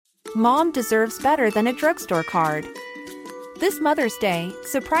Mom deserves better than a drugstore card. This Mother's Day,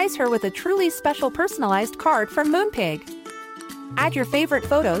 surprise her with a truly special personalized card from Moonpig. Add your favorite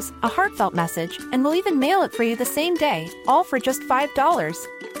photos, a heartfelt message, and we'll even mail it for you the same day, all for just $5.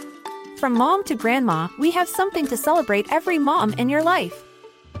 From mom to grandma, we have something to celebrate every mom in your life.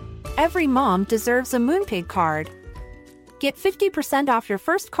 Every mom deserves a Moonpig card. Get 50% off your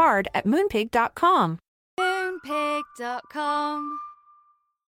first card at moonpig.com. Moonpig.com.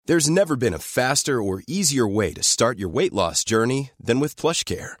 There's never been a faster or easier way to start your weight loss journey than with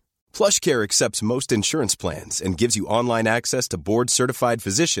PlushCare. PlushCare accepts most insurance plans and gives you online access to board-certified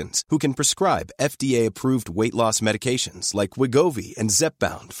physicians who can prescribe FDA-approved weight loss medications like Wegovy and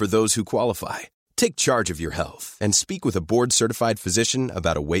Zepbound for those who qualify. Take charge of your health and speak with a board-certified physician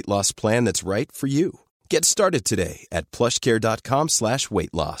about a weight loss plan that's right for you. Get started today at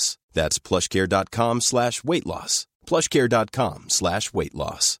plushcare.com/weight loss. That's plushcare.com/weight loss. plushcare.com/weight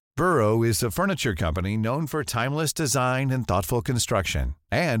loss. Burrow is a furniture company known for timeless design and thoughtful construction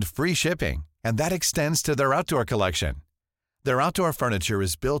and free shipping, and that extends to their outdoor collection. Their outdoor furniture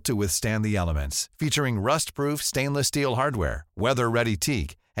is built to withstand the elements, featuring rust-proof stainless steel hardware, weather-ready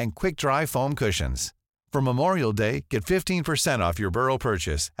teak, and quick-dry foam cushions. For Memorial Day, get 15% off your Burrow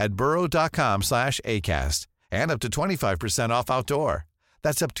purchase at burrow.com/acast and up to 25% off outdoor.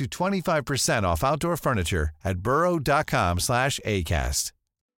 That's up to 25% off outdoor furniture at burrow.com/acast.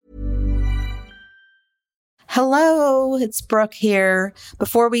 Hello, it's Brooke here.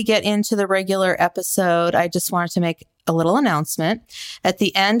 Before we get into the regular episode, I just wanted to make a little announcement. At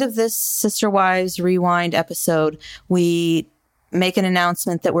the end of this Sister Wives Rewind episode, we make an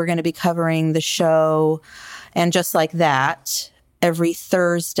announcement that we're going to be covering the show and just like that every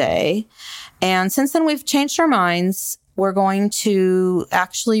Thursday. And since then, we've changed our minds. We're going to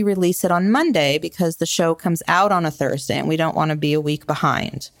actually release it on Monday because the show comes out on a Thursday and we don't want to be a week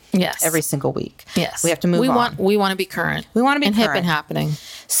behind. Yes. Every single week. Yes. We have to move on. We want to be current. We want to be and current. hip and happening.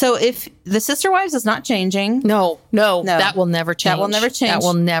 So if the Sister Wives is not changing. No. That will never change. That will never change. That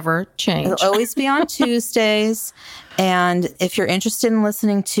will never change. It'll always be on Tuesdays. And if you're interested in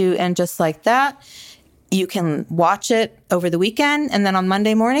listening to And Just Like That, you can watch it over the weekend. And then on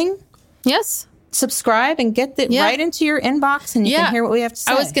Monday morning. Yes. Subscribe and get it right into your inbox and you can hear what we have to say.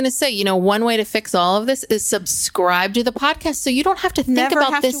 I was going to say, one way to fix all of this is subscribe to the podcast so you don't have to think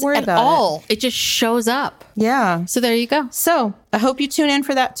about this at all. It just shows up. Yeah. So there you go. So I hope you tune in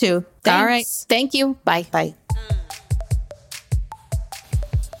for that too. Thanks. All right. Thank you. Bye. Bye.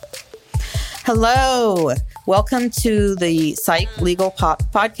 Hello. Welcome to the Psych Legal Pop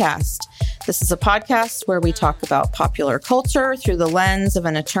Podcast. This is a podcast where we talk about popular culture through the lens of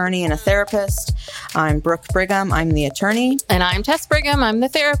an attorney and a therapist. I'm Brooke Brigham. I'm the attorney. And I'm Tess Brigham. I'm the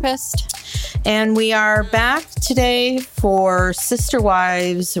therapist. And we are back today for Sister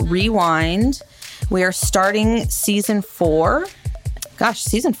Wives Rewind. We are starting season 4. Gosh,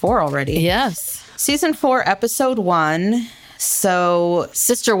 season 4 already. Yes. Season 4, episode 1. So,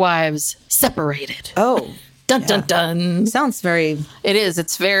 Sister Wives separated. Oh. Dun, dun, dun. Sounds very... It is.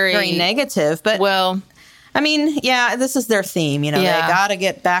 It's very negative, but... Well... I mean, this is their theme. They got to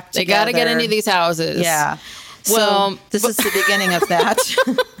get back together. They got to get into these houses. Yeah. Well, so this is the beginning of that,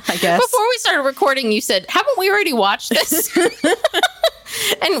 I guess. Before we started recording, you said, haven't we already watched this?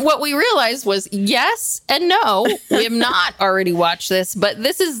 And what we realized was yes and no, we have not already watched this, but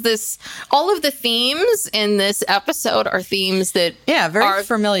all of the themes in this episode are themes that very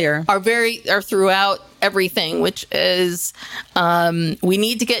familiar, are throughout everything, which is we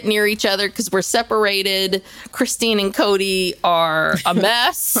need to get near each other because we're separated. Christine and Cody are a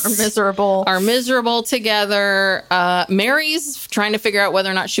mess. Are miserable together. Mary's trying to figure out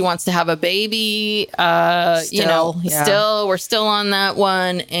whether or not she wants to have a baby. We're still on that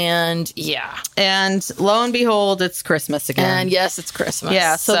one. And and lo and behold, it's Christmas again. And yes, it's Christmas.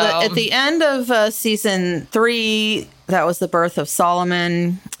 Yeah. So at the end of season 3, that was the birth of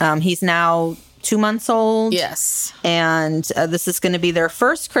Solomon. He's now 2 months old. Yes. And this is going to be their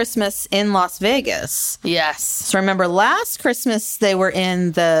first Christmas in Las Vegas. Yes. So remember, last Christmas, they were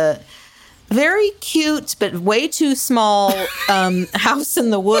in the very cute, but way too small house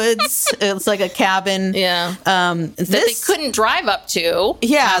in the woods. It's like a cabin. Yeah. That they couldn't drive up to.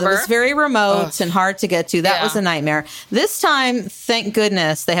 Yeah, it was very remote and hard to get to. That was a nightmare. This time, thank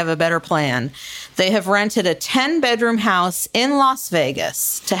goodness, they have a better plan. They have rented a 10-bedroom house in Las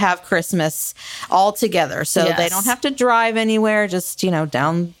Vegas to have Christmas all together. So they don't have to drive anywhere, just,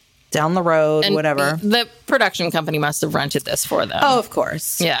 down the road, and whatever. The production company must have rented this for them. Oh, of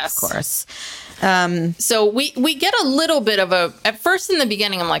course. Yes. Of course. So we get a little bit of at first in the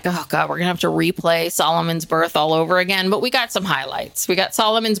beginning, I'm like, oh God, we're going to have to replay Solomon's birth all over again. But we got some highlights. We got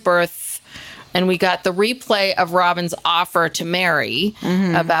Solomon's birth. And we got the replay of Robin's offer to Mary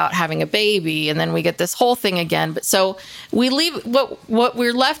about having a baby. And then we get this whole thing again. But so we leave what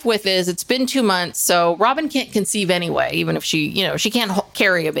we're left with is it's been 2 months. So Robin can't conceive anyway, even if she can't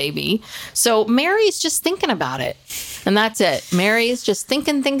carry a baby. So Mary's just thinking about it. And that's it. Mary's just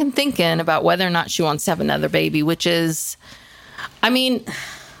thinking about whether or not she wants to have another baby, which is, I mean,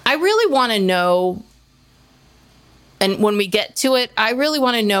 I really want to know. And when we get to it, I really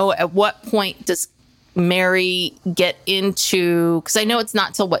want to know at what point does Mary get into, because I know it's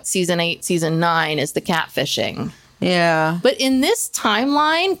not till season 8, season 9 is the catfishing. Yeah. But in this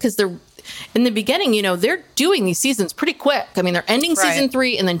timeline, because they're in the beginning, they're doing these seasons pretty quick. I mean, they're ending season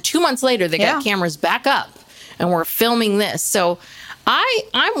 3, and then 2 months later, they got cameras back up, and we're filming this. So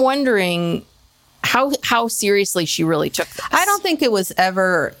I'm wondering how seriously she really took this. I don't think it was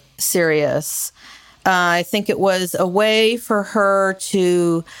ever serious. I think it was a way for her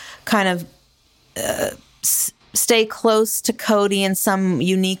to kind of stay close to Cody in some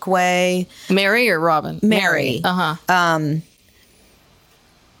unique way. Mary or Robin? Mary. We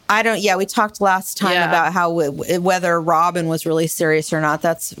talked last time about how whether Robin was really serious or not.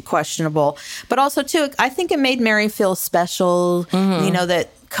 That's questionable. But also, too, I think it made Mary feel special, that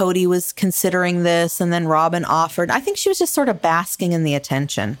Cody was considering this and then Robin offered. I think she was just sort of basking in the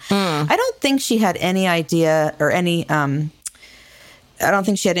attention. I don't think she had any idea or any... I don't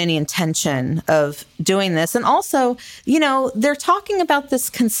think she had any intention of doing this. And also, they're talking about this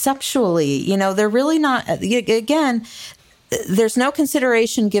conceptually. They're really not... Again... There's no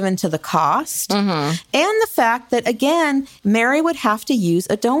consideration given to the cost and the fact that, again, Mary would have to use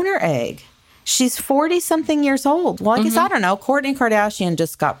a donor egg. She's 40-something years old. Well, I guess, I don't know. Kourtney Kardashian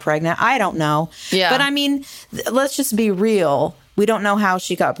just got pregnant. I don't know. Yeah. But, I mean, let's just be real. We don't know how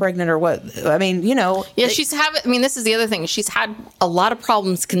she got pregnant or what. I mean, Yeah, this is the other thing. She's had a lot of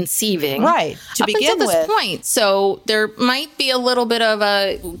problems conceiving. Right. To begin with. Up until this point. So there might be a little bit of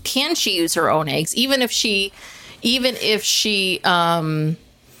can she use her own eggs? Even if she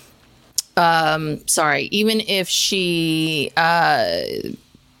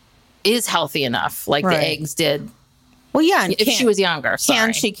is healthy enough, like the eggs did. Well, yeah. And if she was younger.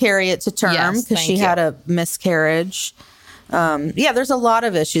 Can she carry it to term because she had a miscarriage? There's a lot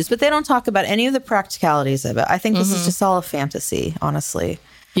of issues, but they don't talk about any of the practicalities of it. I think this is just all a fantasy, honestly.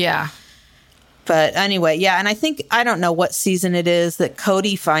 Yeah. But anyway, and I don't know what season it is that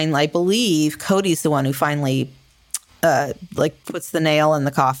Cody finally, I believe Cody's the one who finally puts the nail in the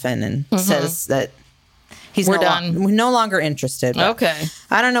coffin and says that we're no longer interested. Okay.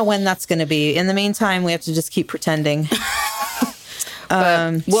 I don't know when that's going to be. In the meantime, we have to just keep pretending.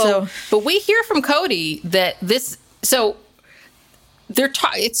 But we hear from Cody that this, so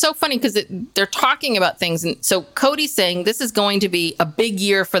it's so funny because they're talking about things. And so Cody's saying this is going to be a big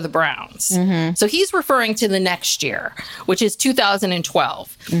year for the Browns. So he's referring to the next year, which is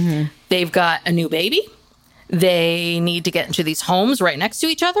 2012. They've got a new baby. They need to get into these homes right next to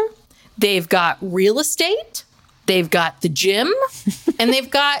each other. They've got real estate. They've got the gym. And they've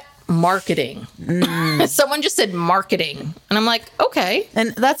got marketing. Someone just said marketing. And I'm like, okay.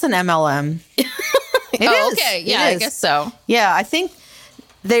 And that's an MLM. It is. Okay. Yeah, I guess so. Yeah, I think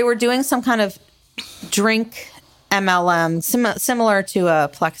they were doing some kind of drink MLM, similar to a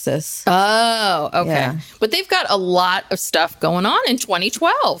Plexus. Oh, okay. Yeah. But they've got a lot of stuff going on in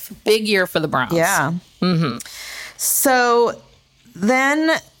 2012. Big year for the Browns. Yeah. So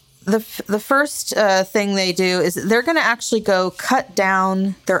then the first thing they do is they're going to actually go cut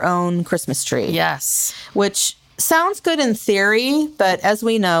down their own Christmas tree. Yes. Which sounds good in theory, but as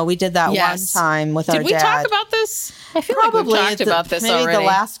we know, we did that one time with our dad. Did we talk about this? I feel like we've talked about this already. Maybe the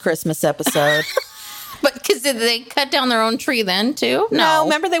last Christmas episode. But because did they cut down their own tree then too? No,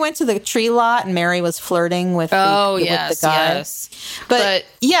 remember they went to the tree lot and Mary was flirting with the guy. Yes. But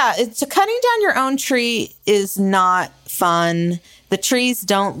so cutting down your own tree is not fun. The trees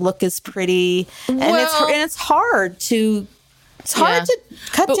don't look as pretty, and it's hard to. It's hard to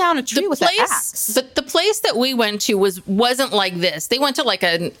cut down a tree with an axe. But the place that we went to wasn't like this. They went to like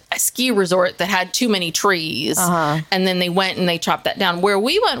a ski resort that had too many trees. And then they went and they chopped that down. Where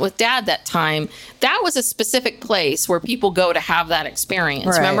we went with Dad that time, that was a specific place where people go to have that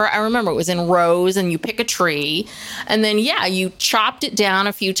experience. Right. I remember it was in rows and you pick a tree. And then, you chopped it down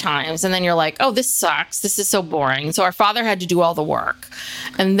a few times. And then you're like, oh, this sucks. This is so boring. So our father had to do all the work.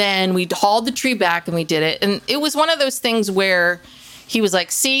 And then we hauled the tree back and we did it. And it was one of those things where he was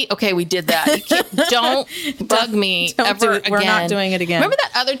like, see, okay, we did that. You can't, don't bug me ever again. We're not doing it again. Remember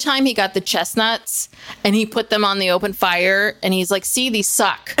that other time he got the chestnuts and he put them on the open fire and he's like, see, these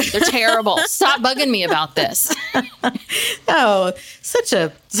suck. They're terrible. Stop bugging me about this. Oh, such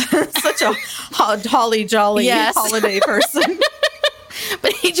a holly jolly holiday person.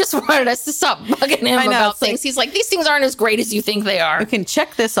 But he just wanted us to stop bugging him about things. He's like, these things aren't as great as you think they are. You can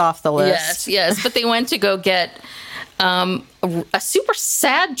check this off the list. Yes. But they went to go get a super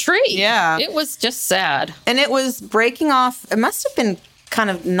sad tree. Yeah. It was just sad. And it was breaking off. It must have been kind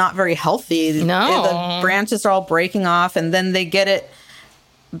of not very healthy. No. The branches are all breaking off, and then they get it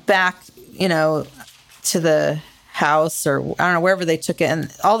back, to the house, or I don't know, wherever they took it.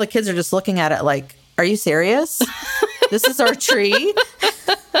 And all the kids are just looking at it like, are you serious? This is our tree?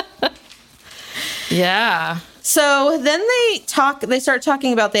 Yeah. So then they start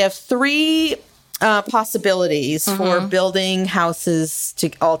talking about, they have 3 possibilities for building houses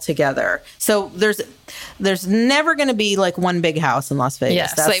all together. So there's never going to be like one big house in Las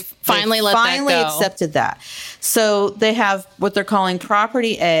Vegas. Yes, they finally accepted that. So they have what they're calling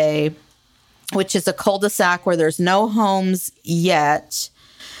Property A, which is a cul-de-sac where there's no homes yet,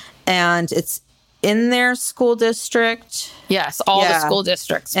 and it's in their school district. Yes, all the school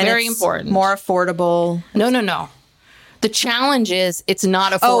districts. And very it's important. More affordable. No. The challenge is it's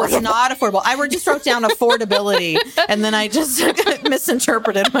not affordable. Oh, it's not affordable. I just wrote down affordability, and then I just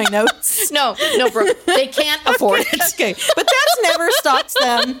misinterpreted my notes. No, Brooke. They can't afford it. Okay, but that's never stopped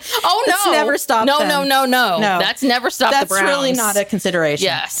them. Oh, no. It's never stopped them. No. That's never stopped the Browns. That's really not a consideration.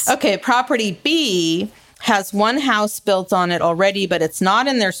 Yes. Okay, Property B has one house built on it already, but it's not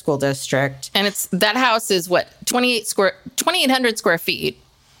in their school district. And that house is what, 2,800 square feet,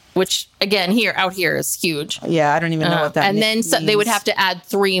 which again, out here is huge. Yeah, I don't even know what that means. And then they would have to add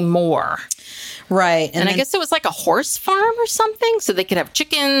 3 more. Right. And I guess it was like a horse farm or something, so they could have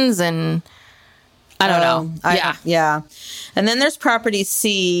chickens and I don't know. Yeah. And then there's Property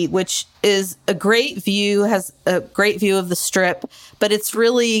C, which is has a great view of the Strip, but it's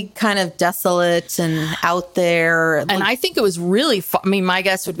really kind of desolate and out there. And I think it was really far. I mean, my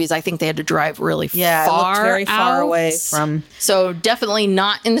guess would be I think they had to drive really far. Yeah, it looked very far away from. So definitely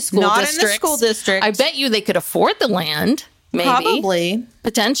not in the school district. Not in the school district. I bet you they could afford the land. Maybe. Probably.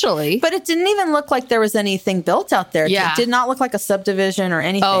 Potentially. But it didn't even look like there was anything built out there. Yeah. It did not look like a subdivision or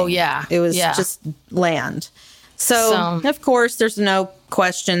anything. Oh, yeah. It was just land. So, of course, there's no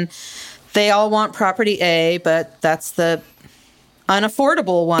question. They all want Property A, but that's the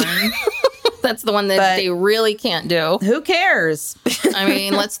unaffordable one. That's the one that they really can't do. Who cares? I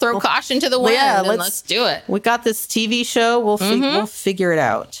mean, let's throw caution to the wind and let's do it. We got this TV show. We'll figure it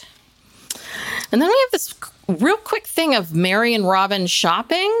out. And then we have this real quick thing of Mary and Robin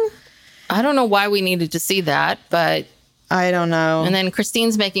shopping. I don't know why we needed to see that, but I don't know. And then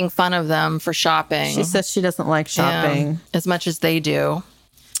Christine's making fun of them for shopping. She says she doesn't like shopping as much as they do.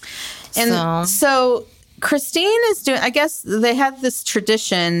 And so Christine is doing, I guess they have this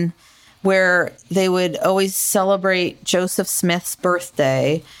tradition where they would always celebrate Joseph Smith's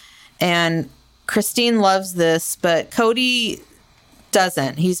birthday. And Christine loves this, but Cody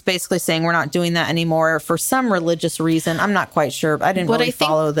doesn't. He's basically saying we're not doing that anymore for some religious reason. I'm not quite sure. I didn't really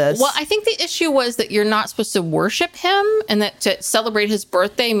follow this. Well, I think the issue was that you're not supposed to worship him, and that to celebrate his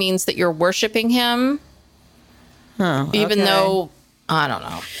birthday means that you're worshiping him. Even though, I don't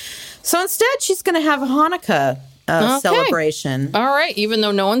know. So instead, she's going to have a Hanukkah celebration. All right. Even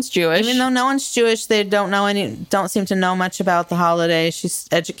though no one's Jewish. They don't seem to know much about the holiday. She's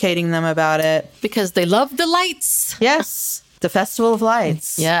educating them about it. Because they love the lights. Yes. The Festival of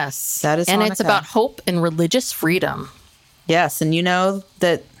Lights. Yes. That is and Hanukkah. It's about hope and religious freedom. Yes. And you know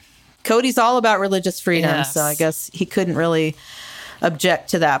that Cody's all about religious freedom. So I guess he couldn't really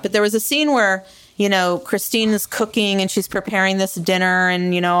object to that. But there was a scene where, Christine is cooking and she's preparing this dinner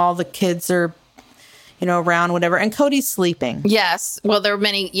and, all the kids are, around, whatever. And Cody's sleeping. Yes. Well, there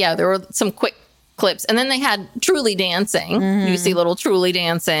were some quick clips. And then they had Truly dancing. You see little Truly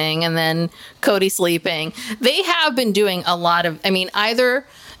dancing and then Cody sleeping. They have been doing a lot of, either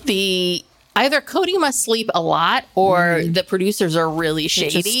Cody must sleep a lot or the producers are really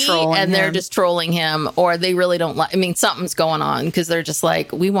shady and they're just trolling him, or they really don't like, something's going on because they're just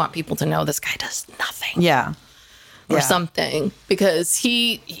like, we want people to know this guy does nothing. Yeah. Or something, because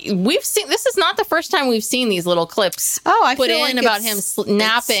we've seen, this is not the first time we've seen these little clips put in like about him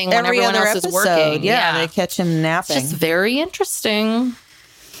napping when everyone else is working. Yeah, they catch him napping. It's just very interesting.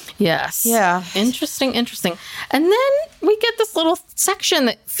 Yes. Yeah. Interesting. And then we get this little section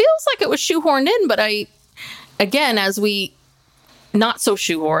that feels like it was shoehorned in, but not so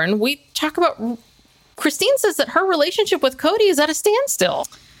shoehorned, we talk about Christine says that her relationship with Cody is at a standstill.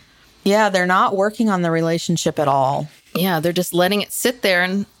 Yeah, they're not working on the relationship at all. Yeah, they're just letting it sit there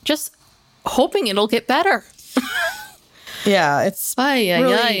and just hoping it'll get better. Yeah, it's really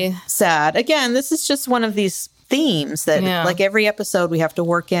ay. sad. Again, this is just one of these themes that, like every episode, we have to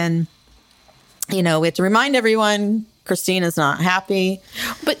work in. You know, we have to remind everyone Christine is not happy.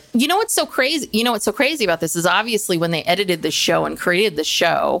 But you know what's so crazy? You know what's so crazy about this is obviously when they edited the show and created the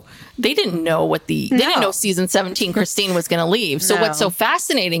show, they didn't know they didn't know season 17 Christine was going to leave. So what's so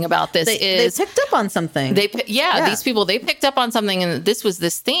fascinating about this is they picked up on something. These people, they picked up on something, and this was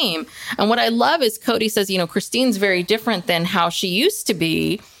this theme. And what I love is Cody says, you know, Christine's very different than how she used to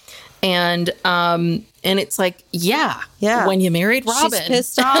be. And it's like, when you married Robin, she's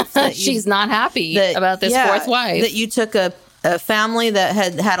pissed off that she's not happy about this fourth wife. That you took a family that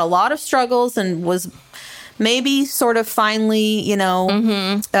had a lot of struggles and was maybe sort of finally, you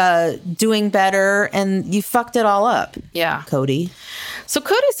know, doing better, and you fucked it all up. Yeah, Cody. So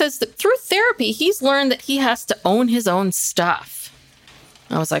Cody says that through therapy, he's learned that he has to own his own stuff.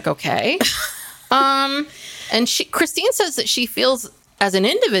 I was like, okay. And Christine says that she feels as an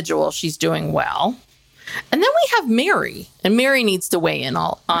individual, she's doing well. And then we have Mary, and Mary needs to weigh in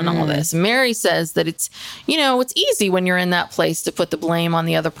on all this. Mary says that it's, you know, it's easy when you're in that place to put the blame on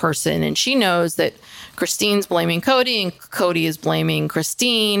the other person. And she knows that Christine's blaming Cody and Cody is blaming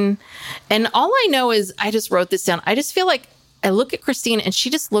Christine. And all I know is, I just wrote this down. I just feel like I look at Christine and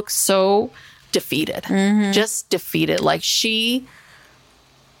she just looks so defeated, just defeated. Like she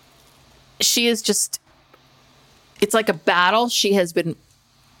is just, it's like a battle she has been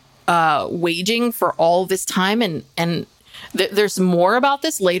waging for all this time. And there's more about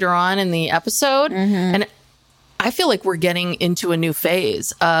this later on in the episode. And I feel like we're getting into a new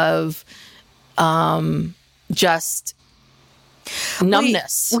phase of just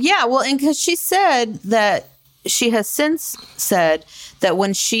numbness. Well, and because she said that she has since said that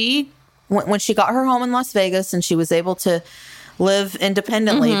when she got her home in Las Vegas and she was able to live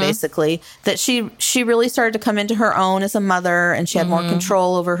independently, basically, that she really started to come into her own as a mother, and she had more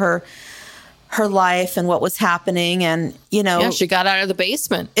control over her life and what was happening. And, you know, she got out of the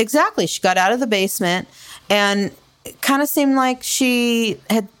basement. Exactly. She got out of the basement, and it kind of seemed like she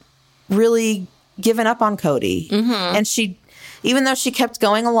had really given up on Cody. And she, even though she kept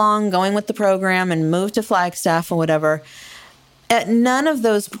going with the program and moved to Flagstaff and whatever, at none of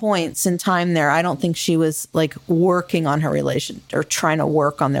those points in time there, I don't think she was like working on her relation or trying to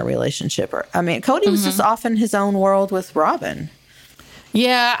work on their relationship. Cody was just off in his own world with Robin.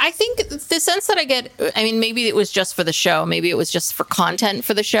 Yeah, I think the sense that I get, I mean, maybe it was just for the show. Maybe it was just for content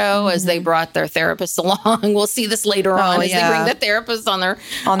for the show as they brought their therapist along. We'll see this later on as they bring the therapist on their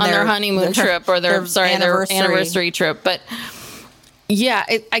honeymoon trip or their anniversary trip. But yeah,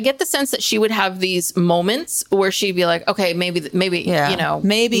 I get the sense that she would have these moments where she'd be like, okay, maybe you know,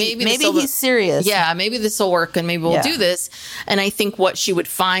 maybe he's serious. Yeah, maybe this will work and maybe we'll do this. And I think what she would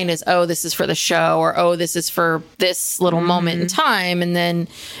find is, oh, this is for the show, or oh, this is for this little moment in time. And then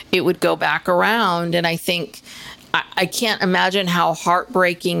it would go back around. And I think I can't imagine how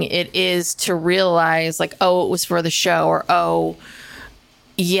heartbreaking it is to realize like, oh, it was for the show, or oh,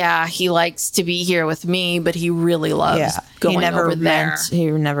 yeah, he likes to be here with me, but he really loves going over there. He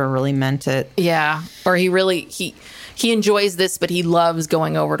never really meant it. Yeah. Or he enjoys this, but he loves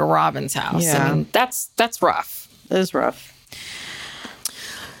going over to Robin's house. Yeah. I mean, that's rough. It is rough.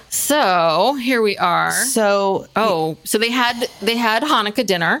 So here we are. So they had Hanukkah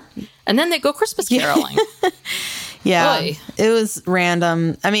dinner, and then they go Christmas caroling. Boy. It was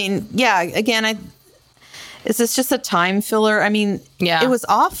random. I mean, again, is this just a time filler? I mean, it was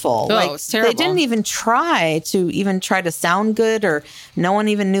awful. Oh, it was terrible. They didn't even try to sound good, or no one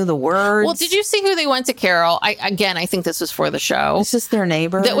even knew the words. Well, did you see who they went to carol? I think this was for the show. It's just their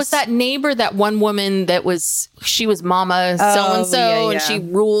neighbor. That was that neighbor, that one woman she was Mama so-and-so, and she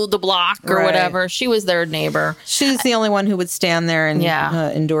ruled the block or whatever. She was their neighbor. She's the only one who would stand there and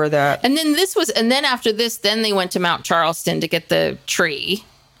endure that. And then after this, then they went to Mount Charleston to get the tree.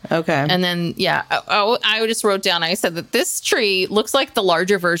 Okay. And then, I just wrote down, I said that this tree looks like the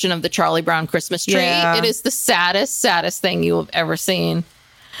larger version of the Charlie Brown Christmas tree. Yeah. It is the saddest thing you have ever seen.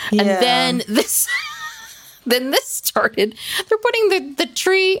 Yeah. And then this started, they're putting the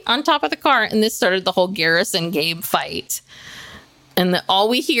tree on top of the car, and this started the whole Garrison Gabe fight. And all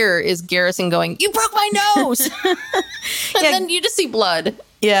we hear is Garrison going, "You broke my nose." And then you just see blood.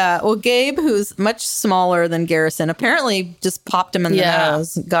 Yeah, well, Gabe, who's much smaller than Garrison, apparently just popped him in the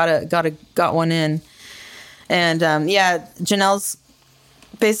nose. Got one in. And Janelle's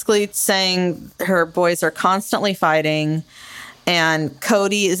basically saying her boys are constantly fighting. And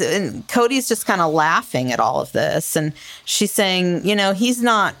Cody's just kind of laughing at all of this. And she's saying, he's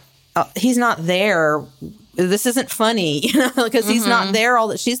not there. This isn't funny, because he's not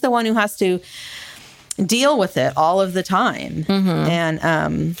there she's the one who has to deal with it all of the time.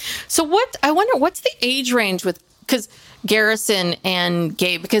 And so I wonder what's the age range because Garrison and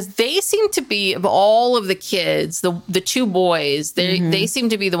Gabe, because they seem to be, of all of the kids, the two boys, they seem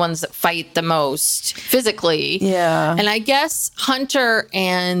to be the ones that fight the most physically. Yeah. And I guess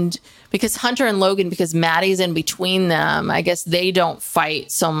because Hunter and Logan, because Maddie's in between them, I guess they don't fight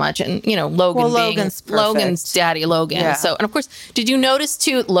so much. And, Logan's daddy, Logan. Yeah. So, and of course, did you notice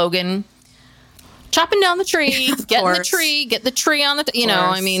too, Logan chopping down the tree, get the tree on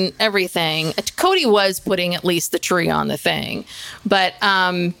the, everything. Cody was putting at least the tree on the thing. But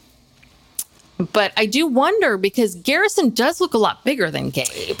I do wonder, because Garrison does look a lot bigger than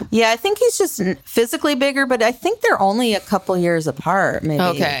Gabe. Yeah, I think he's just physically bigger, but I think they're only a couple years apart, maybe.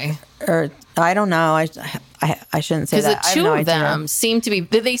 Okay. Or I don't know. I shouldn't say that. Because the two of them seem to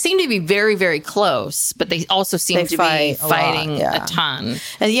be very, very close, but they also seem to be fighting a ton.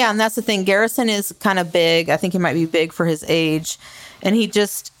 And that's the thing. Garrison is kind of big. I think he might be big for his age. And he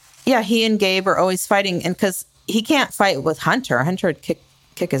and Gabe are always fighting. And because he can't fight with Hunter. Hunter would kick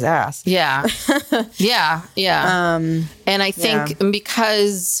his ass. Yeah. Yeah. And I think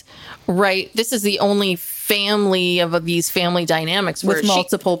because, this is the only family of these family dynamics with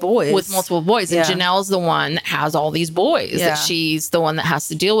multiple boys. And Janelle's the one that has all these boys, that she's the one that has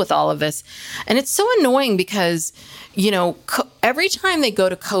to deal with all of this. And it's so annoying because, every time they go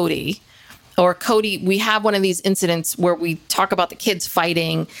to Cody, we have one of these incidents where we talk about the kids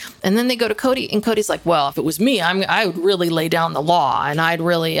fighting, and then they go to Cody, and Cody's like, well, if it was me, I would really lay down the law, and I'd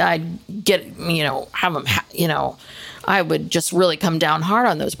get, have them, I would just really come down hard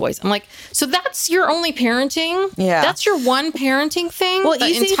on those boys. I'm like, so that's your only parenting? Yeah. That's your one parenting thing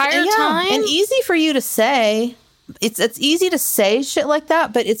the entire time? And easy for you to say. It's easy to say shit like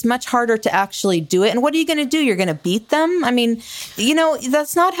that, but it's much harder to actually do it. And what are you going to do? You're going to beat them? I mean,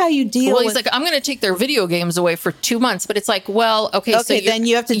 that's not how you deal with... Well, he's like, I'm going to take their video games away for 2 months. But it's like, well, okay, so then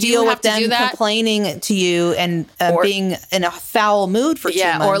you have to deal with them complaining to you and being in a foul mood for 2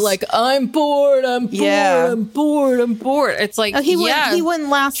 months. Or like, I'm bored. It's like, he wouldn't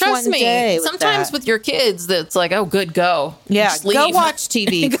last trust one day. Sometimes with your kids, that's like, oh, good, go. Yeah, just leave. go watch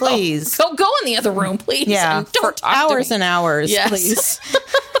TV, please. Go in the other room, please. Yeah, and don't talk hours to me. and hours, please.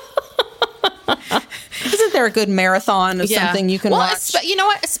 Isn't there a good marathon of something you can watch? You know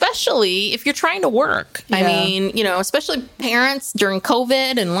what? Especially if you're trying to work. Yeah. I mean, especially parents during COVID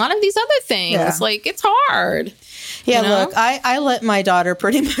and a lot of these other things. Yeah. Like, it's hard. Yeah, look, I let my daughter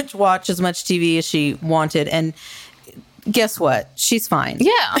pretty much watch as much TV as she wanted. And guess what? She's fine.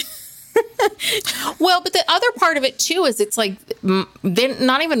 Yeah. Well, but the other part of it too is it's like they're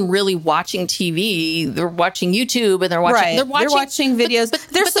not even really watching TV. They're watching YouTube, and they're watching videos. But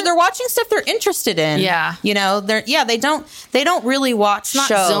they're watching stuff they're interested in. Yeah, they don't really watch shows.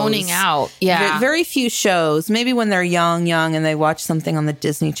 Not zoning out. Yeah, very few shows. Maybe when they're young, and they watch something on the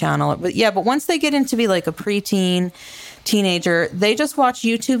Disney Channel. But once they get into be like a preteen, teenager, they just watch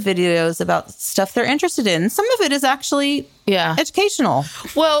YouTube videos about stuff they're interested in. Some of it is actually educational.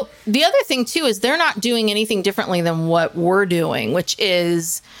 Well, the other thing too is they're not doing anything differently than what we're doing, which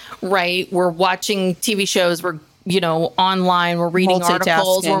is we're watching TV shows, we're online, we're reading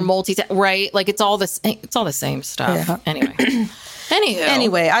articles, we're multitasking, like it's all the same stuff. Yeah.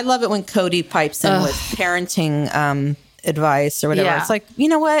 Anyway, I love it when Cody pipes in with parenting advice or whatever. Yeah. It's like, you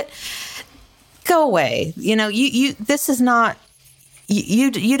know what? Go away. You this is not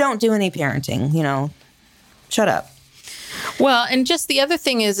you don't do any parenting, shut up. Well, and just the other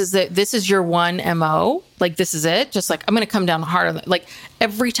thing is that this is your one MO. Like, this is it. Just like, I'm going to come down hard on it. Like,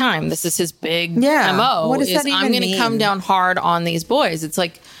 every time this is his big MO. What does that even I'm going to come down hard on these boys. It's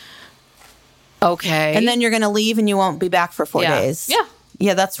like, okay. And then you're going to leave and you won't be back for 4 days. Yeah.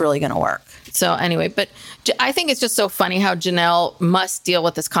 Yeah, that's really going to work. So anyway, but I think it's just so funny how Janelle must deal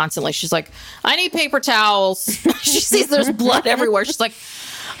with this constantly. She's like, I need paper towels. She sees there's blood everywhere. She's like,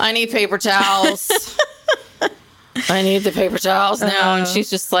 I need paper towels. I need the paper towels now. And she's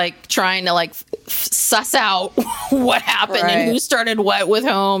just like trying to suss out what happened and who started what with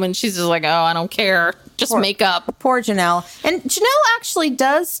whom. And she's just like, oh, I don't care. Just make up. Poor Janelle. And Janelle actually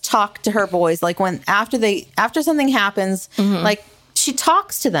does talk to her boys. Like after something happens, like, she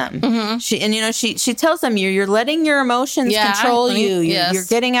talks to them. Mm-hmm. She tells them you're letting your emotions control you. You're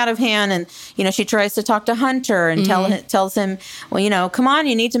getting out of hand. And she tries to talk to Hunter and tells him, well, come on,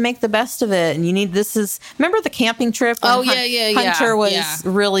 you need to make the best of it. And you need remember the camping trip? When Hunter was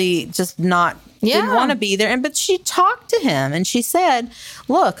really just not didn't Yeah. want to be there. But she talked to him and she said,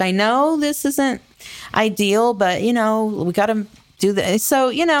 look, I know this isn't ideal, but, we got to do this. So,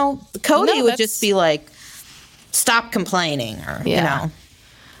 Cody No, would that's- just be like, stop complaining or, Yeah.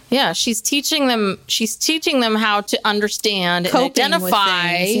 Yeah, she's teaching them how to understand and Coping with identify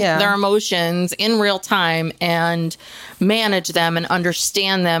things, yeah. their emotions in real time and manage them and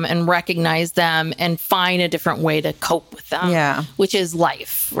understand them and recognize them and find a different way to cope with them. Yeah. Which is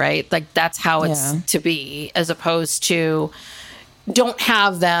life, right? Like that's how it's Yeah. to be, as opposed to don't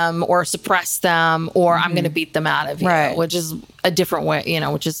have them or suppress them or I'm going to beat them out of you, Right. which is a different way,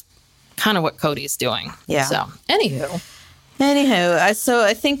 which is kind of what Cody's doing. Yeah. So, anywho. So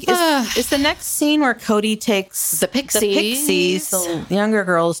I think is the next scene where Cody takes The Pixies. the younger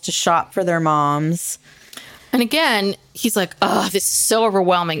girls, to shop for their moms. And again, he's like, oh, this is so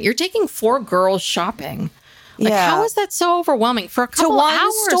overwhelming. You're taking 4 girls shopping. Like, Yeah. how is that so overwhelming for a couple one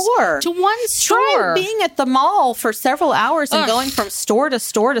hours? store. To one store. Try being at the mall for several hours and Ugh. going from store to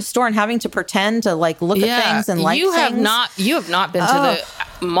store to store and having to pretend to look at things and like you have things. you have not been to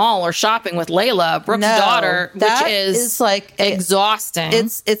the mall or shopping with Layla, Brooke's No, daughter, which that is like exhausting.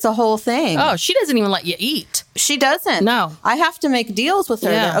 It's a whole thing. Oh, she doesn't even let you eat. She doesn't. No. I have to make deals with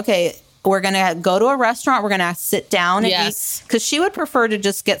her. Yeah. That, okay, we're going to go to a restaurant. We're going to sit down and Yes. eat. Because she would prefer to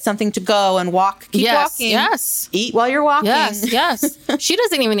just get something to go and keep walking. Yes. Eat while you're walking. Yes. She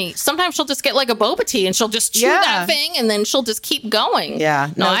doesn't even eat. Sometimes she'll just get like a boba tea and she'll just chew Yeah. that thing and then she'll just keep going. Yeah.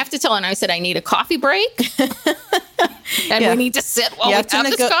 No, No. I have to tell her, and I said, I need a coffee break. And Yeah. we need to sit while You we have have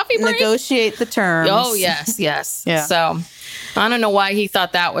to this coffee break. negotiate the terms. Oh, yes. Yeah. So I don't know why he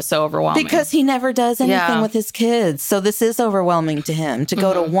thought that was so overwhelming. Because he never does anything Yeah. with his kids. So this is overwhelming to him to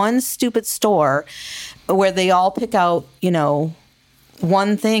go to one stupid store where they all pick out,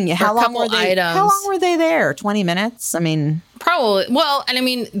 one thing. How long couple were they? items. How long were they there? 20 minutes? I mean, Probably. Well, and I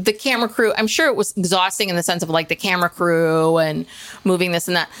mean, the camera crew, I'm sure it was exhausting in the sense of like the camera crew and moving this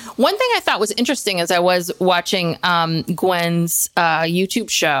and that. One thing I thought was interesting as I was watching Gwen's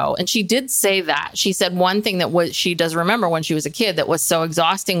YouTube show, and she did say that. She said one thing that she does remember when she was a kid that was so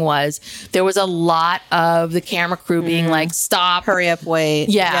exhausting was there was a lot of the camera crew being like, stop. hurry up, wait.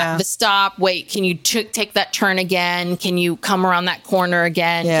 Yeah, the stop, wait, can you take that turn again? Can you come around that corner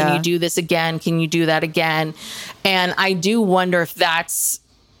again? Yeah. Can you do this again? Can you do that again? And I do wonder if that's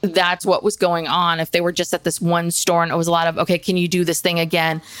what was going on, if they were just at this one store and it was a lot of, okay, can you do this thing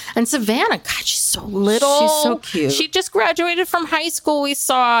again? And Savannah, God, she's so little. She's so cute. She just graduated from high school, we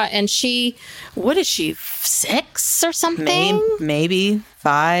saw, and what is she, 6 or something? Maybe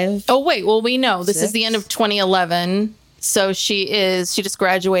 5. Oh, wait. Well, we know this is 6? the end of 2011. So she just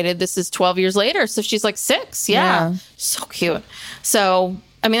graduated. This is 12 years later. So she's like 6. Yeah. Yeah. So cute. So,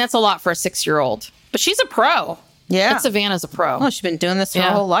 I mean, that's a lot for a 6-year-old, but she's a pro. Yeah. But Savannah's a pro. Oh, she's been doing this her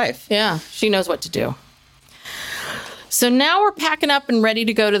Yeah. whole life. Yeah. She knows what to do. So now we're packing up and ready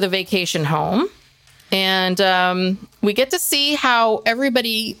to go to the vacation home. And we get to see how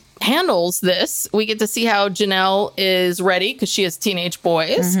everybody handles this. We get to see how Janelle is ready because she has teenage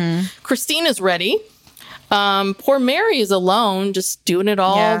boys. Christina's ready. Poor Mary is alone, just doing it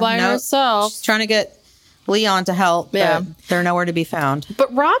all by herself. She's trying to get Leon to help, Yeah. but they're nowhere to be found.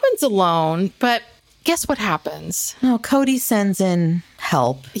 But Robin's alone. But guess what happens? No, Cody sends in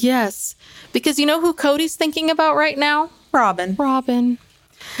help. Yes. Because you know who Cody's thinking about right now? Robin.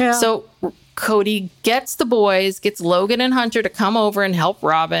 Yeah. So Cody gets the boys, gets Logan and Hunter to come over and help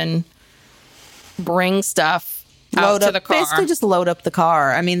Robin bring stuff out to the car. Basically just load up the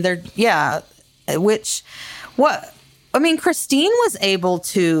car. I mean, Christine was able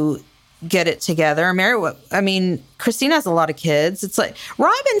to get it together. Christine has a lot of kids. It's like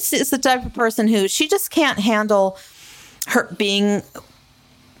Robin is the type of person who she just can't handle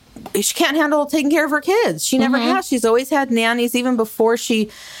she can't handle taking care of her kids. She never has. She's always had nannies even before she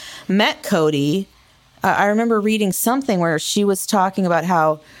met Cody. I remember reading something where she was talking about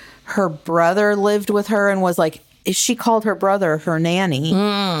how her brother lived with her and was like, she called her brother her nanny.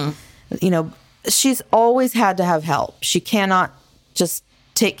 She's always had to have help. She cannot just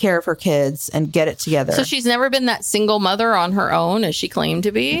take care of her kids and get it together. So she's never been that single mother on her own as she claimed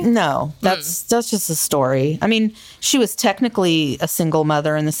to be? No, that's just a story. I mean, she was technically a single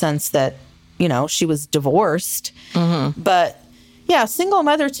mother in the sense that, she was divorced. But yeah, single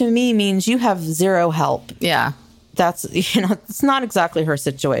mother to me means you have zero help. Yeah. That's, it's not exactly her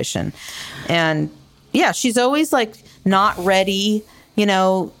situation. And yeah, she's always like not ready,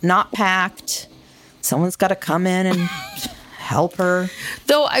 not packed. Someone's got to come in and help her.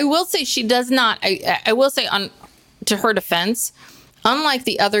 Though I will say she does not. I will say to her defense, unlike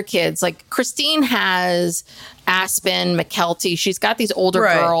the other kids, like Christine has Aspen, McKelty. She's got these older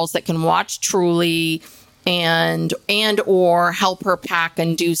girls that can watch Truly and or help her pack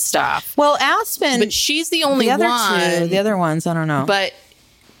and do stuff. Well, Aspen, but she's the only one. The other ones, I don't know. But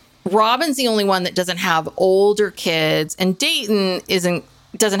Robin's the only one that doesn't have older kids, and Dayton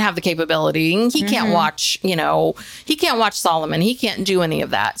doesn't have the capability. He can't watch, he can't watch Solomon. He can't do any of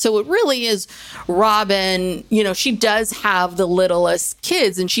that. So it really is Robin, she does have the littlest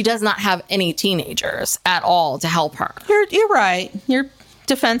kids, and she does not have any teenagers at all to help her. You're right. Your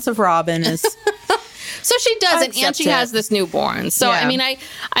defense of Robin is... So she doesn't, and she has this newborn. So, Yeah. I mean, I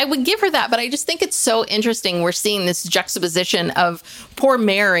would give her that, but I just think it's so interesting. We're seeing this juxtaposition of poor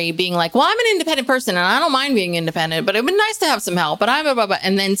Mary being like, well, I'm an independent person, and I don't mind being independent, but it would be nice to have some help, but I'm blah, blah, blah.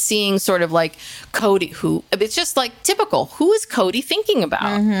 And then seeing sort of like Cody, who, it's just like typical. Who is Cody thinking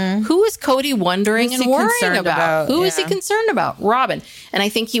about? Who is Cody wondering Who's and he worrying concerned about? Who is he Yeah. concerned about? Robin. And I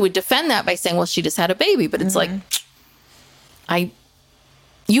think he would defend that by saying, well, she just had a baby, but it's like,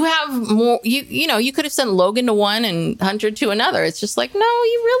 you have more, you could have sent Logan to one and Hunter to another. It's just like, no,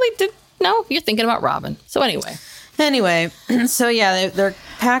 you really did. No, you're thinking about Robin. So anyway, so yeah, they're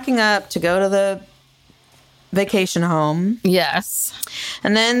packing up to go to the vacation home. Yes.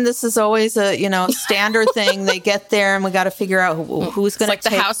 And then this is always a, standard thing. They get there and we got to figure out who's going to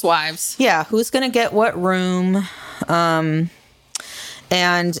take... the housewives. Yeah. Who's going to get what room. And,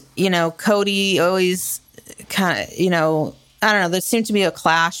 Cody always kind of, I don't know. There seemed to be a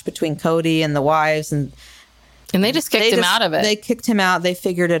clash between Cody and the wives, and they just kicked him out of it. They kicked him out. They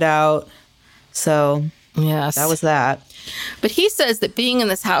figured it out. So yes, that was that. But he says that being in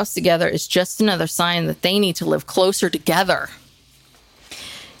this house together is just another sign that they need to live closer together.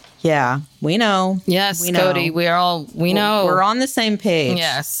 Yeah, we know. Yes, we know. Cody, we know. We're on the same page.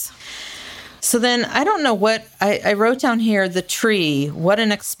 Yes. So then I don't know what I wrote down here. The tree. What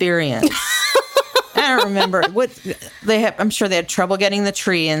an experience. I don't remember what I'm sure they had trouble getting the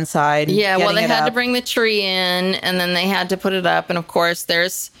tree inside. Yeah, well, they had to bring the tree in, and then they had to put it up. And of course,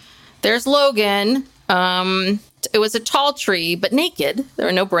 there's Logan. It was a tall tree, but naked. There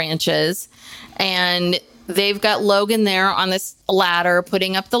were no branches, and they've got Logan there on this ladder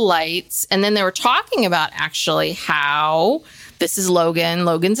putting up the lights. And then they were talking about actually how this is Logan.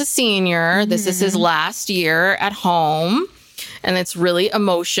 Logan's a senior. This is his last year at home, and it's really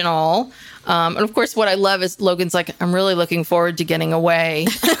emotional. And of course, what I love is Logan's like, I'm really looking forward to getting away.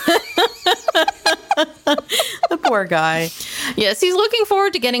 The poor guy. Yes, he's looking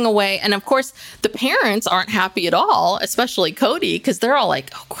forward to getting away. And of course, the parents aren't happy at all, especially Cody, because they're all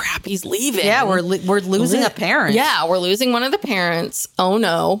like, oh, crap, he's leaving. Yeah, we're losing a parent. Yeah, we're losing one of the parents. Oh,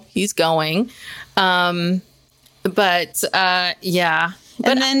 no, he's going. Yeah. But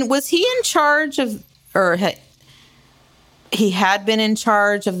and then was he in charge of, or he had been in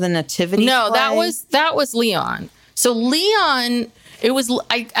charge of the nativity No, play? that was Leon. So Leon, it was,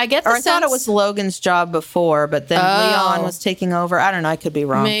 I get the or I sense. thought it was Logan's job before, but then Leon was taking over. I don't know. I could be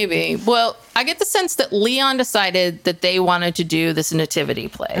wrong. Maybe. Well, I get the sense that Leon decided that they wanted to do this nativity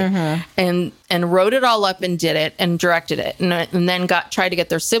play and wrote it all up and did it and directed it and then tried to get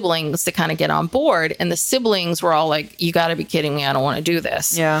their siblings to kind of get on board. And the siblings were all like, you got to be kidding me. I don't want to do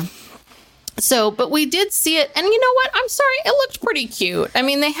this. Yeah. So, but we did see it, and you know what? I'm sorry, it looked pretty cute. I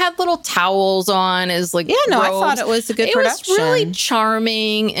mean, they had little towels on as like robes. I thought it was a good production. It was really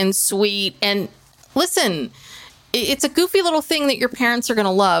charming and sweet. And listen, it's a goofy little thing that your parents are going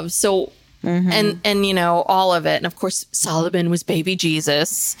to love. So, and all of it. And of course, Solomon was baby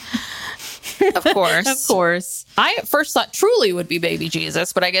Jesus. Of course. Of course. I at first thought Truly would be baby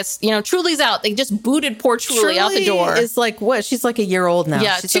Jesus, but I guess, Truly's out. They just booted poor Truly out the door. Is like, what? She's like a year old now.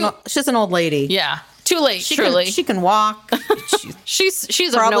 Yeah, she's an old lady. Yeah. Too late, Truly. She can walk. She's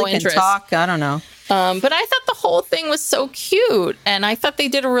probably of no interest. Can talk. I don't know. But I thought the whole thing was so cute, and I thought they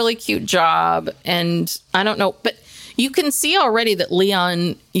did a really cute job. And I don't know, but you can see already that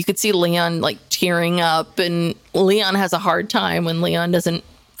Leon, you could see Leon like tearing up, and Leon has a hard time when Leon doesn't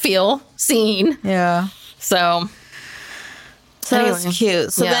feel seen. Yeah. So that was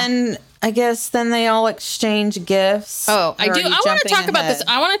cute. So then I guess they all exchange gifts. Oh, I do. I want to talk about this.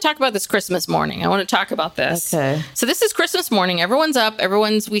 I want to talk about this Christmas morning. I want to talk about this. Okay. So this is Christmas morning. Everyone's up.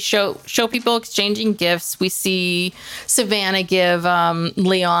 We show people exchanging gifts. We see Savannah give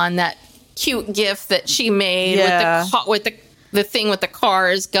Leon that cute gift that she made with the thing with the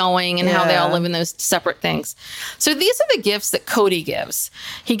cars going and how they all live in those separate things. So these are the gifts that Cody gives.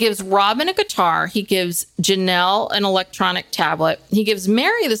 He gives Robin a guitar. He gives Janelle an electronic tablet. He gives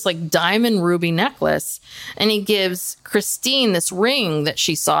Mary this like diamond ruby necklace. And he gives Christine this ring that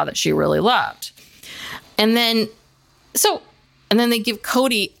she saw that she really loved. And then, so And then they give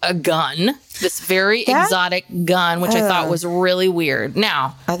Cody a gun, this very exotic gun, which I thought was really weird.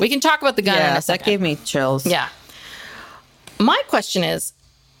 Now, we can talk about the gun in a second. That gave me chills. Yeah. My question is,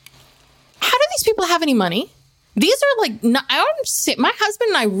 how do these people have any money? These are like, I don't understand. My husband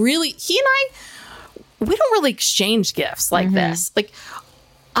and I really, we don't really exchange gifts like this. Like,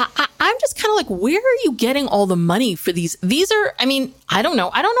 I'm just kind of like, where are you getting all the money for these? These are, I mean, I don't know.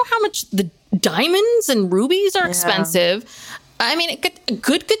 I don't know how much the diamonds and rubies are expensive. I mean, a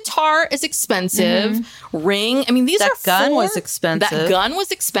good guitar is expensive. Ring. I mean, these that gun was expensive. That gun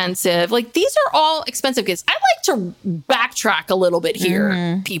was expensive. Like, these are all expensive gifts. I like to backtrack a little bit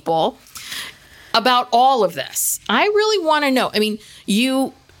here, people, about all of this. I really want to know. I mean, we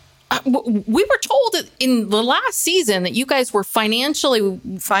were told in the last season that you guys were financially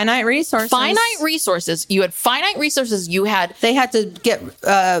finite resources. You had finite resources. They had to get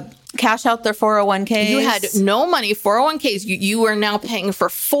cash out their 401ks. You had no money. 401ks. You are now paying for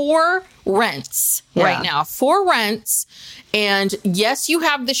 4 rents right now. 4 rents. And yes, you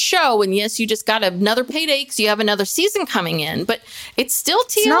have the show, and yes, you just got another payday because you have another season coming in. But it's still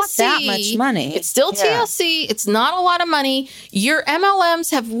TLC. It's not that much money. It's still TLC. It's not a lot of money. Your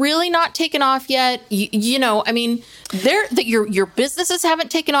MLMs have really not taken off yet. You know, I mean, your businesses haven't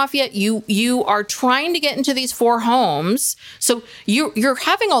taken off yet. You are trying to get into these 4 homes, so you're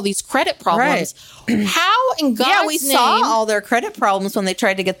having all these credit problems. Right. How in God's we saw all their credit problems when they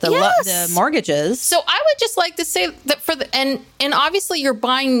tried to get the mortgages. So I would just like to say that and obviously you're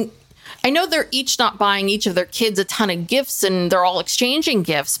buying. I know they're each not buying each of their kids a ton of gifts, and they're all exchanging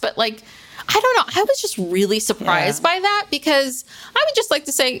gifts. But like, I don't know. I was just really surprised by that, because I would just like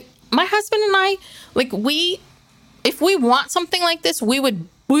to say, my husband and I, like, if we want something like this, we would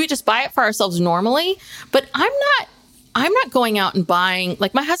just buy it for ourselves normally. But I'm not going out and buying,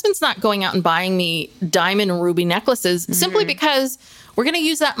 like, my husband's not going out and buying me diamond and ruby necklaces simply because we're going to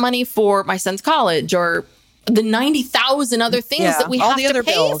use that money for my son's college or the 90,000 other things that we have to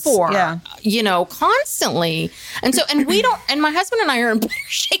pay for, you know, constantly. And so, and my husband and I are in better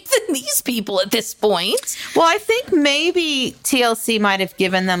shape than these people at this point. Well, I think maybe TLC might have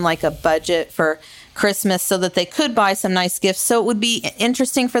given them like a budget for Christmas so that they could buy some nice gifts. So it would be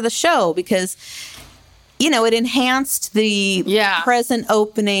interesting for the show because, you know, it enhanced the present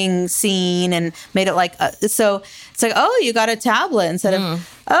opening scene and made it like, so it's like, oh, you got a tablet instead of,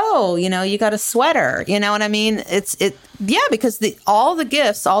 oh, you know, you got a sweater. You know what I mean? Because all the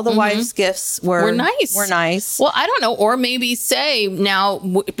gifts, all the wives' gifts were nice. Well, I don't know. Or maybe say now,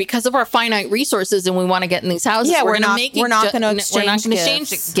 because of our finite resources and we want to get in these houses, we're not going to exchange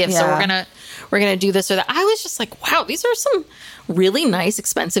gifts. Yeah. So we're going to do this or that. I was just like, wow, these are some really nice,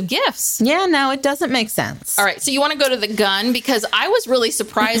 expensive gifts. Yeah, no, it doesn't make sense. All right. So you want to go to the gun? Because I was really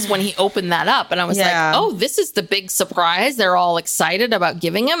surprised when he opened that up. And I was like, oh, this is the big surprise. They're all excited about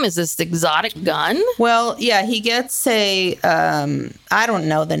giving him. Is this exotic gun? Well, yeah, he gets I don't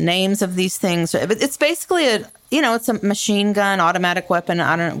know the names of these things. But it's basically it's a machine gun, automatic weapon,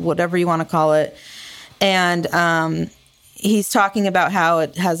 whatever you want to call it. And he's talking about how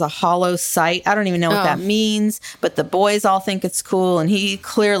it has a hollow sight. I don't even know what that means, but the boys all think it's cool, and he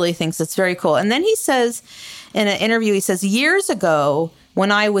clearly thinks it's very cool. And then he says in an interview, he says, years ago,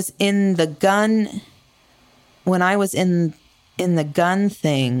 when I was in the gun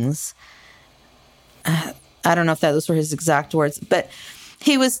things, I don't know if those were his exact words, but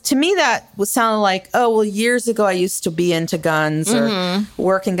to me, that was sounding like, oh, well, years ago, I used to be into guns or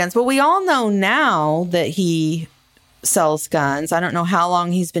work in guns. But we all know now that he sells guns. I don't know how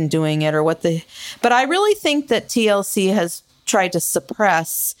long he's been doing it or but I really think that TLC has tried to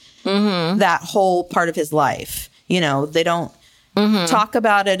suppress that whole part of his life. You know, they don't talk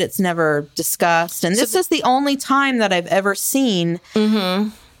about it. It's never discussed. And this is the only time that I've ever seen,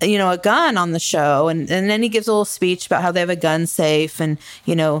 you know, a gun on the show. And then he gives a little speech about how they have a gun safe and,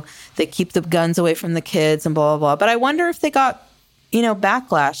 you know, they keep the guns away from the kids and blah, blah, blah. But I wonder if they got, you know,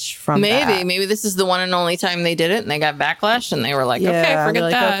 backlash from that. Maybe this is the one and only time they did it and they got backlash and they were like, okay,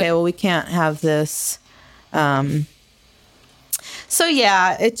 forget that. Okay, well, we can't have this. So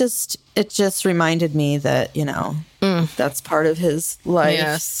yeah, it just reminded me that, you know, that's part of his life.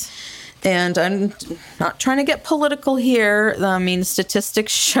 Yes. And I'm not trying to get political here. I mean,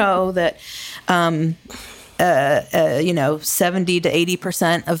 statistics show that, 70 to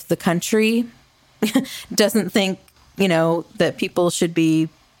 80% of the country doesn't think, you know, that people should be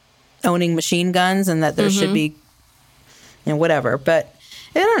owning machine guns and that there should be, you know, whatever. But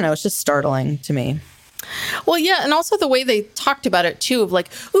I don't know. It's just startling to me. Well, yeah, and also the way they talked about it too, of like,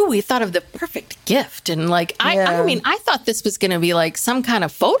 ooh, we thought of the perfect gift, and like, I mean, I thought this was going to be like some kind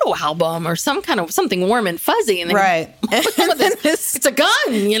of photo album or some kind of something warm and fuzzy, and right, it's a gun,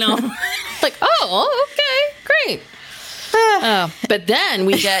 you know, like, oh, okay, great. But then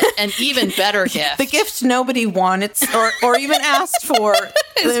we get an even better gift. The gift nobody wanted or even asked for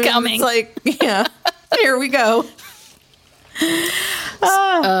is coming. It's like, yeah, here we go.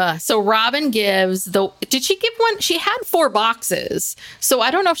 So Robin gives did she give one? She had 4 boxes. So I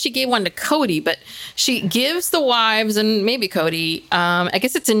don't know if she gave one to Cody, but she gives the wives and maybe Cody. I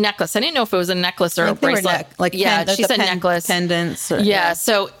guess it's a necklace. I didn't know if it was a necklace or a bracelet. She said necklace. Pendants.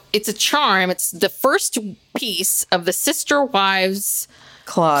 So it's a charm. It's the first piece of the sister wives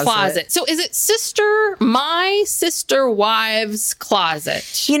closet. So is it my sister wives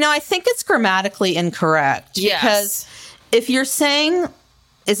closet? You know, I think it's grammatically incorrect. Yes. Because if you're saying,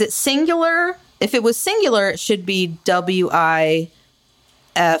 is it singular? If it was singular, it should be WIFE''S.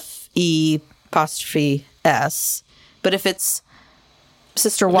 But if it's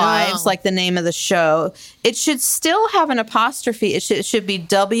sister wives, like the name of the show, it should still have an apostrophe. It should be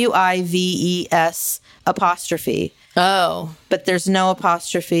WIVES''. Oh. But there's no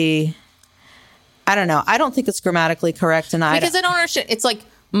apostrophe. I don't know. I don't think it's grammatically correct. And because I don't understand. It's like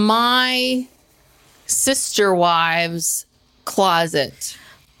my sister wives closet.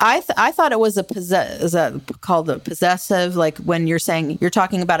 I thought it was called a possessive, like when you're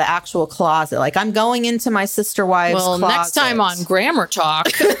talking about an actual closet. Like, I'm going into my sister wives closet. Next time on Grammar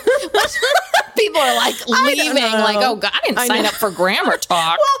Talk, people are like leaving, like, oh God, I didn't sign up for Grammar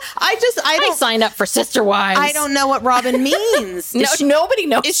Talk. Well, I signed up for sister wives. I don't know what Robin means. Nobody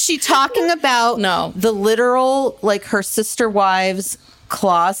knows. Is she talking about the literal, like, her sister wives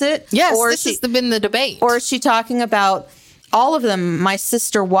closet? Yes, or this has been the debate. Or is she talking about all of them, my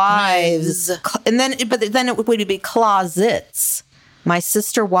sister wives, and then it would be closets. My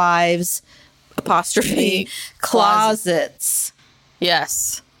sister wives, apostrophe, closets.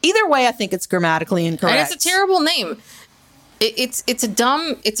 Yes. Either way, I think it's grammatically incorrect. And it's a terrible name. It's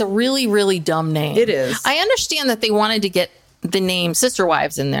a really, really dumb name. It is. I understand that they wanted to get the name Sister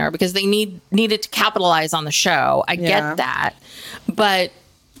Wives in there because they needed to capitalize on the show. I get that. But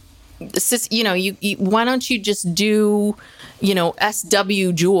why don't you just do,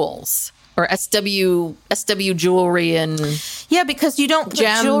 SW Jewels or SW jewelry and because you don't put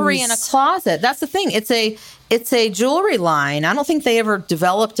jewelry in a closet. That's the thing. It's a jewelry line. I don't think they ever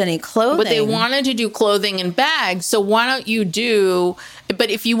developed any clothing. But they wanted to do clothing and bags. So why don't you but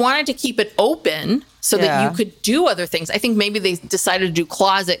if you wanted to keep it open so that you could do other things, I think maybe they decided to do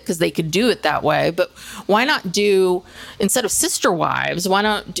closet because they could do it that way. But why not do, instead of sister wives, why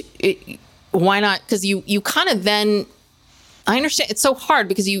not, because you kind of then, I understand it's so hard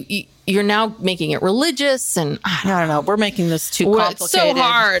because you're now making it religious and I don't know. We're making this too complicated. It's so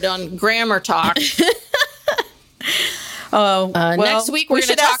hard on Grammar Talk. Next week we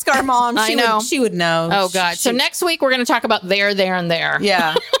should ask our mom. She would know. Oh God! So next week we're going to talk about there, and there.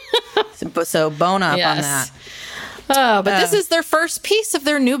 Yeah. so bone up on that. But this is their first piece of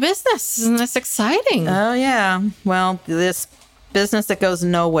their new business. Isn't this exciting? Oh yeah. Well, this business that goes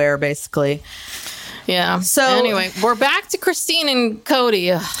nowhere, basically. Yeah. So anyway, we're back to Christine and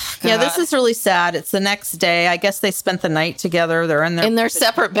Cody. This is really sad. It's the next day. I guess they spent the night together. They're in their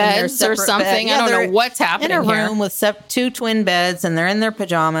separate beds or something. Yeah, I don't know what's happening in a room with 2 twin beds, and they're in their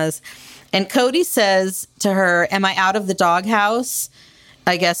pajamas. And Cody says to her, "Am I out of the doghouse?"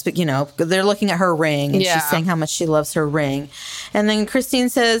 I guess, but they're looking at her ring, and she's saying how much she loves her ring. And then Christine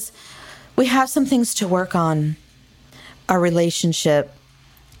says, "We have some things to work on, our relationship."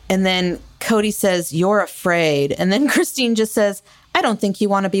 And then Cody says, "You're afraid." And then Christine just says, "I don't think you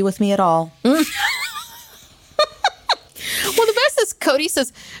want to be with me at all." Well, the best is Cody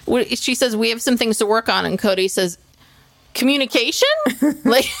says, she says, "We have some things to work on." And Cody says, "Communication?"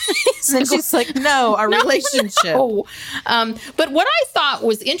 And she's like, "No, our relationship." No. But what I thought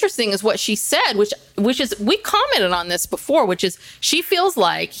was interesting is what she said, which is, we commented on this before, which is she feels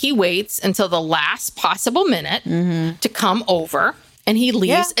like he waits until the last possible minute to come over. And he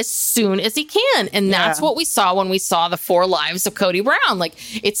leaves as soon as he can. And that's what we saw when we saw the 4 lives of Cody Brown. Like,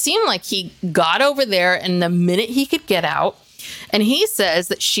 it seemed like he got over there and the minute he could get out. And he says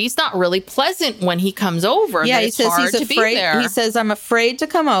that she's not really pleasant when he comes over. Yeah, he says he's afraid. He says, "I'm afraid to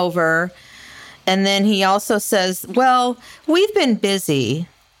come over." And then he also says, "Well, we've been busy."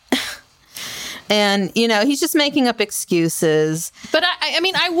 And, he's just making up excuses. But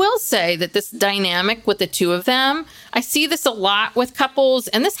I will say that this dynamic with the two of them, I see this a lot with couples,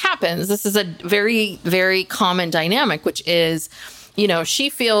 and this happens. This is a very, very common dynamic, which is, she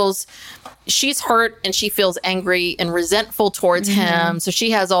feels she's hurt and she feels angry and resentful towards him. So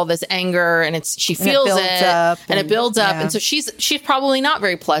she has all this anger and she feels it and it builds up. And so she's probably not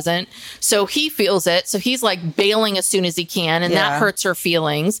very pleasant. So he feels it. So he's like bailing as soon as he can. And that hurts her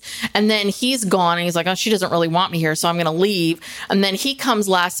feelings. And then he's gone and he's like, oh, she doesn't really want me here. So I'm going to leave. And then he comes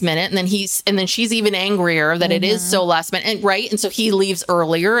last minute and then she's even angrier that it is so last minute. And right. And so he leaves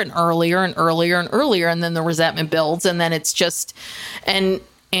earlier and earlier and earlier and earlier. And then the resentment builds. And then it's just,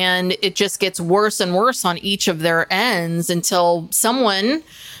 and it just gets worse and worse on each of their ends until someone's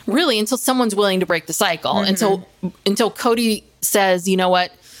willing to break the cycle. Until Cody says, you know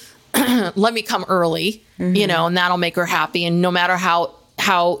what, let me come early, you know, and that'll make her happy. And no matter how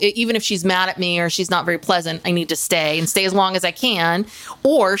even if she's mad at me or she's not very pleasant, I need to stay as long as I can.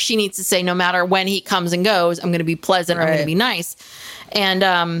 Or she needs to say, no matter when he comes and goes, I'm going to be pleasant. I'm going to be nice. And,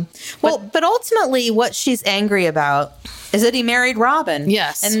 but ultimately what she's angry about is that he married Robin.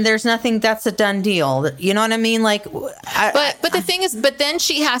 Yes. And there's nothing, that's a done deal. You know what I mean? Like, but the thing is, but then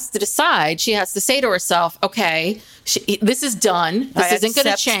she has to decide, she has to say to herself, okay, this is done. This isn't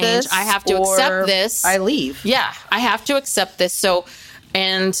going to change. I have to accept this. I leave. Yeah. I have to accept this. So,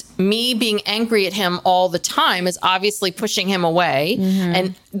 and me being angry at him all the time is obviously pushing him away.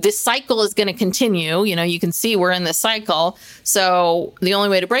 And this cycle is going to continue. You know, you can see we're in this cycle. So the only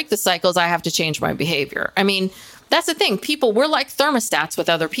way to break the cycle is I have to change my behavior. I mean, that's the thing. People, we're like thermostats with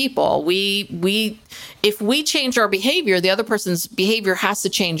other people. If we change our behavior, the other person's behavior has to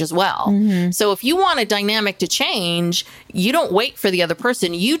change as well. So if you want a dynamic to change, you don't wait for the other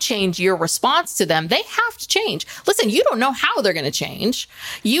person. You change your response to them. They have to change. Listen, you don't know how they're going to change.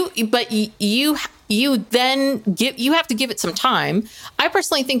 You have to give it some time. I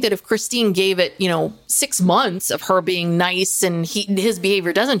personally think that if Christine gave it, 6 months of her being nice and his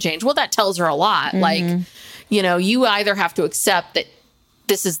behavior doesn't change, well, that tells her a lot. Like, you either have to accept that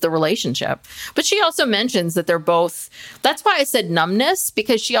this is the relationship. But she also mentions that they're both, that's why I said numbness,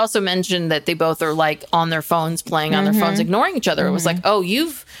 because she also mentioned that they both are like on their phones, playing on their phones, ignoring each other. It was like, oh,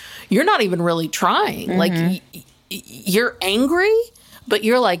 you're not even really trying. Like you're angry, but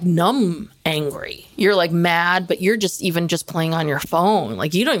you're like numb angry. You're like mad, but you're just playing on your phone.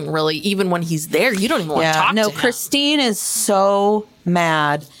 Like you don't even really, even when he's there, you don't even want to talk to him. Christine is so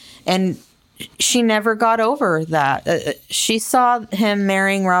mad. And she never got over that. She saw him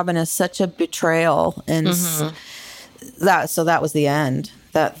marrying Robin as such a betrayal. And so that was the end.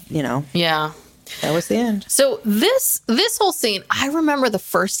 That was the end. So this whole scene, I remember the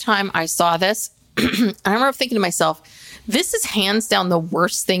first time I saw this, I remember thinking to myself, this is hands down the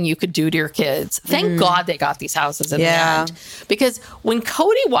worst thing you could do to your kids. Thank God they got these houses in the end. Because when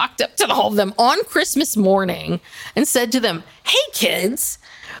Cody walked up to all of them on Christmas morning and said to them, hey, kids,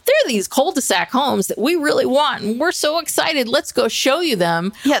 there are these cul-de-sac homes that we really want, and we're so excited. Let's go show you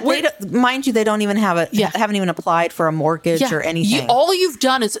them. Yeah, mind you, they don't even have haven't even applied for a mortgage or anything. All you've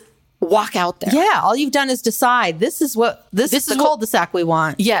done is walk out there. Yeah, all you've done is decide this is the cul-de-sac we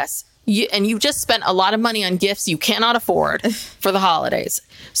want. Yes. And you've just spent a lot of money on gifts you cannot afford for the holidays.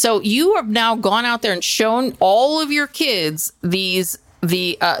 So you have now gone out there and shown all of your kids this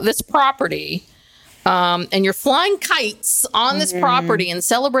property. And you're flying kites on this property and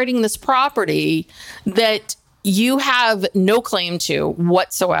celebrating this property that you have no claim to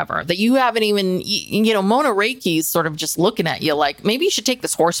whatsoever, that you haven't even, Mona Reiki's sort of just looking at you like, maybe you should take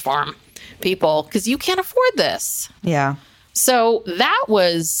this horse farm, people, because you can't afford this. Yeah. So that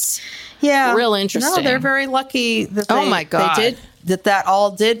was real interesting. No, they're very lucky that my God. that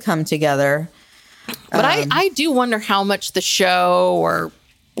all did come together. But I do wonder how much the show or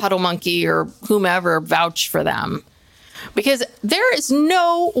Puddle Monkey or whomever vouched for them, because there is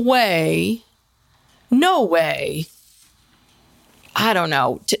no way. I don't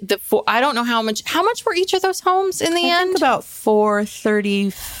know. I don't know how much were each of those homes in the end? Think about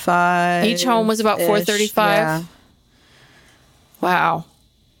 $435. Each home was about $435. Yeah. Wow.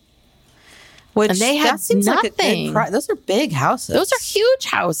 Which and they had seems nothing. Like those are big houses. Those are huge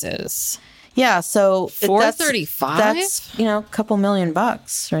houses. Yeah, so $435. That's a couple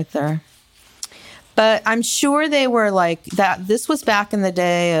 $1,000,000 right there. But I'm sure they were like that. This was back in the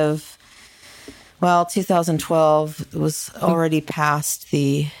day of 2012. It was already past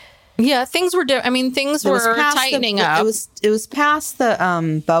the. Yeah, things were. Things were tightening up. It was past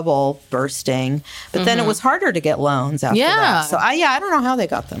the bubble bursting, but then it was harder to get loans after that. So I don't know how they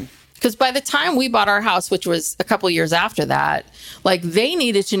got them. Because by the time we bought our house, which was a couple years after that, like they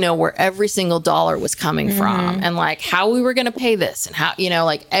needed to know where every single dollar was coming from and like how we were going to pay this and how,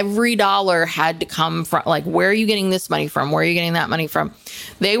 like every dollar had to come from, like, where are you getting this money from? Where are you getting that money from?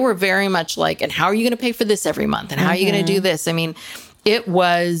 They were very much like, and how are you going to pay for this every month? And how are you going to do this? I mean, It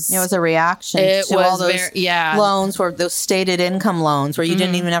was a reaction It to was all those very- yeah. loans, where those stated income loans, where you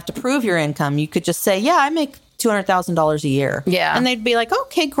didn't even have to prove your income. You could just say, yeah, I make $200,000 a year. Yeah. And they'd be like,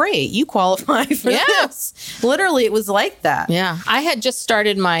 okay, great. You qualify for Yeah. this. Literally, it was like that. Yeah. I had just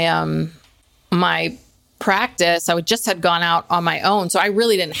started my my practice. I just had gone out on my own, so I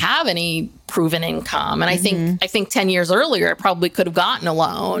really didn't have any proven income. And I think 10 years earlier, I probably could have gotten a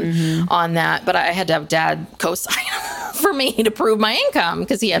loan on that, but I had to have Dad co-sign for me to prove my income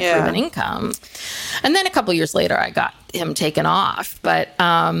because he had proven income. And then a couple years later, I got him taken off. But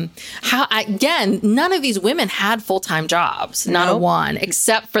again, none of these women had full-time jobs. Not a one,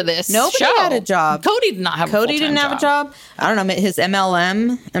 except for this Nobody show. had a job. Cody did not have a full-time Cody didn't have a job. I don't know, his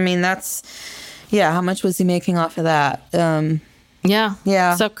MLM. I mean, that's, yeah, how much was he making off of that?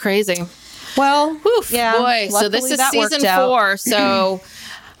 Yeah. So crazy. Well, Oof, yeah. boy. So this luckily is that worked season out. 4. So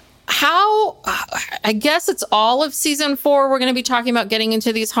I guess it's all of season 4. We're going to be talking about getting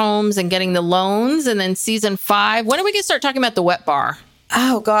into these homes and getting the loans. And then season 5, when are we going to start talking about the wet bar?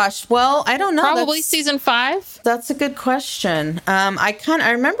 Oh gosh. Well, I don't know. Probably season 5. That's a good question.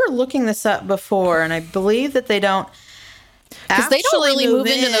 I remember looking this up before, and I believe that they don't, because they don't really move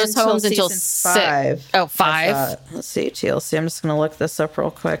into in those homes until season 5. Oh, 5. Let's see, TLC. I'm just going to look this up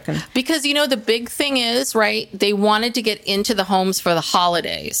real quick. And Because, the big thing is, right, they wanted to get into the homes for the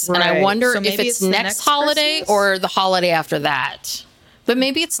holidays. And I Right. wonder So if maybe it's the next holiday Christmas? or the holiday after that. But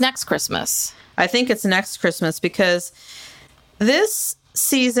maybe it's next Christmas. I think it's next Christmas, because this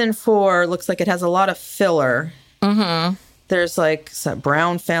season 4 looks like it has a lot of filler. Mm-hmm. There's like some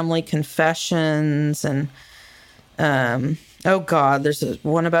Brown family confessions and oh God, there's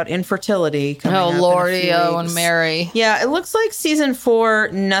one about infertility coming up in a Lordy, few and weeks. Mary. Yeah, it looks like season 4,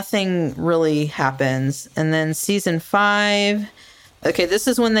 nothing really happens. And then season 5, okay, this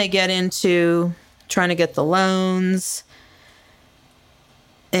is when they get into trying to get the loans.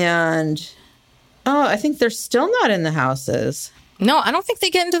 And, I think they're still not in the houses. No, I don't think they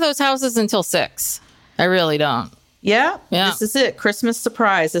get into those houses until 6. I really don't. Yeah, Yeah. This is it. Christmas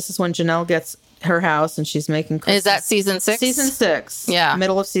surprise. This is when Janelle gets her house and she's making Christmas. Is that season 6? Season 6. Yeah.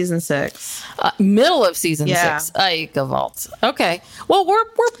 Middle of season 6. Middle of season Yeah. 6. Ay, Gavalt. Okay. Well, we're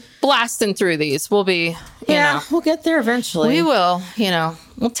blasting through these. We'll be, We'll get there eventually. we will,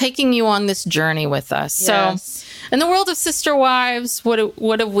 we're taking you on this journey with us. Yes. So, in the world of Sister Wives,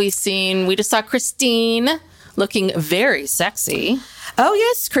 what have we seen? We just saw Christine looking very sexy. Oh,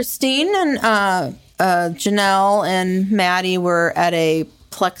 yes. Christine and Janelle and Maddie were at a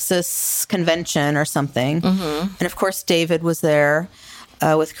Plexus convention or something. Mm-hmm. And of course, David was there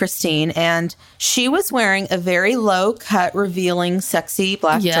with Christine. And she was wearing a very low cut, revealing, sexy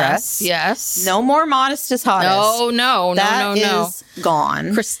black dress. Yes. No more modest as hottest. No. That is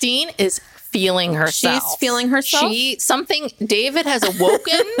gone. Christine is feeling herself. She's feeling herself. David has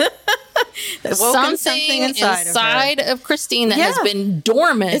awoken something inside of Christine that has been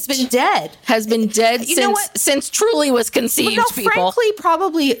dormant. It's been dead. Has been dead You know what? since Truly was conceived, No, people. frankly,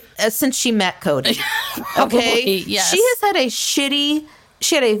 probably since she met Cody. Okay, yes. She has had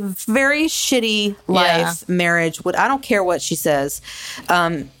a very shitty life, marriage. I don't care what she says.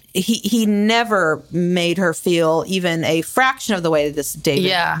 He never made her feel even a fraction of the way that this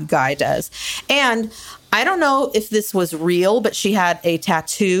David guy does. And I don't know if this was real, but she had a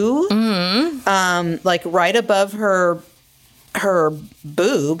tattoo, like right above her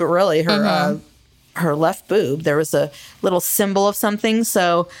boob, really, her left boob. There was a little symbol of something.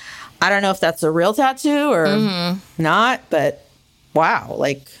 So I don't know if that's a real tattoo or not, but wow,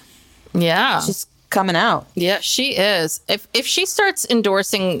 she's coming out. Yeah, she is. If she starts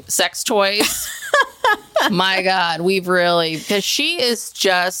endorsing sex toys, my God, because she is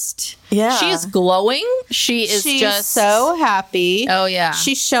just, she is glowing. She's just so happy. Oh, yeah.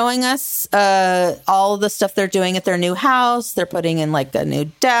 She's showing us all of the stuff they're doing at their new house. They're putting in like a new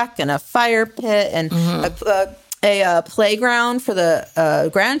deck and a fire pit and a playground for the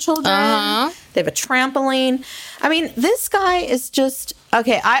grandchildren. They have a trampoline. I mean, this guy is just,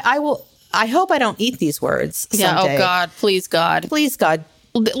 okay, I hope I don't eat these words someday. Yeah, oh God, please God. Please God.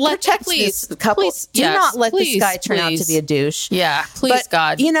 Protect this couple. Please, Do not let this guy turn out to be a douche. Yeah, please,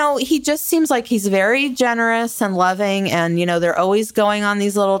 God. He just seems like he's very generous and loving, and they're always going on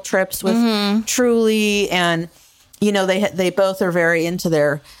these little trips with Truly, and they both are very into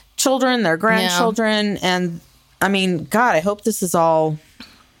their children, their grandchildren, and I mean, God, I hope this is all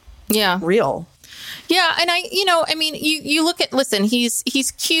real. Yeah, and you look at,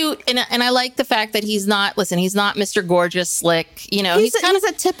 he's cute, and I like the fact that he's not Mr. Gorgeous Slick. He's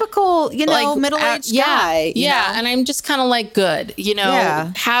a typical, middle-aged guy. Yeah, and I'm just kind of like, good.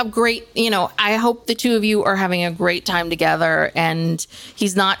 Have great. I hope the two of you are having a great time together, and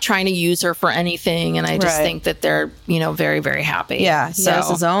he's not trying to use her for anything. And I just think that they're very, very happy. Yeah, he has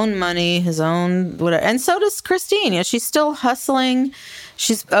his own money, his own whatever, and so does Christine. She's still hustling.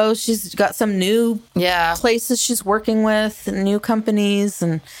 She's got some new places she's working with, and new companies,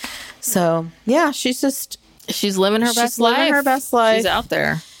 and so she's living her best life. She's out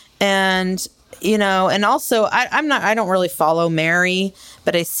there, and and also I don't really follow Mary,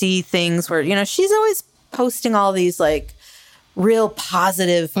 but I see things where she's always posting all these like real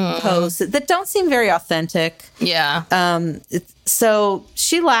positive posts that don't seem very authentic. Yeah. So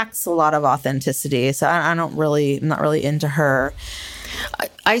she lacks a lot of authenticity. So I'm not really into her.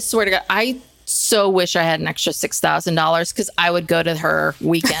 I swear to God, I so wish I had an extra $6,000 because I would go to her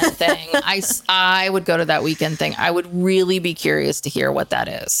weekend thing. I would go to that weekend thing. I would really be curious to hear what that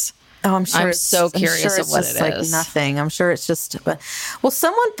is. Oh, I'm sure. I'm so curious of what it is. Like nothing. I'm sure it's just.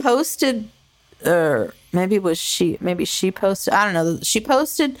 Someone posted, maybe she posted. I don't know. She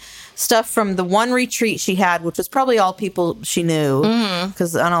posted stuff from the one retreat she had, which was probably all people she knew,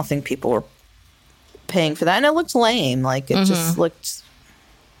 because I don't think people were paying for that, and it looked lame. Like it just looked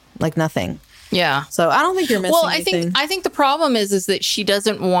like nothing. Yeah. So I don't think you're missing anything. I think the problem is that she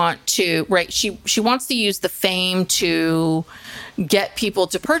doesn't want to, right? She wants to use the fame to get people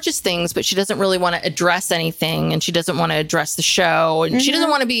to purchase things, but she doesn't really want to address anything, and she doesn't want to address the show, and she doesn't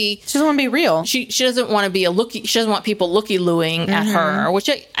want to be. She doesn't want to be real. She doesn't want to be she doesn't want people looky-looing at her, which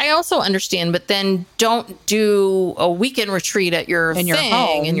I also understand. But then don't do a weekend retreat at your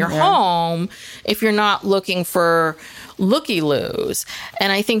home if you're not looking for looky-loos.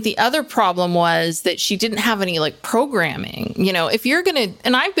 And I think the other problem was that she didn't have any like programming. If you're gonna,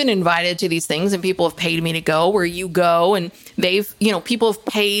 and I've been invited to these things, and people have paid me to go, where you go, and people have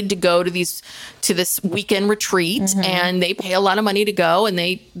paid to go to this weekend retreat, and they pay a lot of money to go, and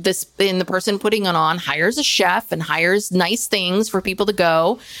the person putting it on hires a chef and hires nice things for people to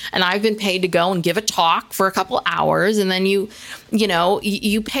go. And I've been paid to go and give a talk for a couple hours, and then you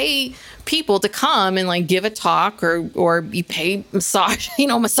pay people to come and like give a talk, or you pay massage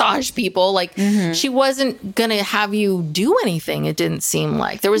people. Like she wasn't gonna have you do anything. It didn't seem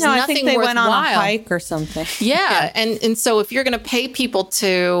like there was nothing I think they worthwhile. Went on a hike or something. Yeah. And so if you're gonna pay people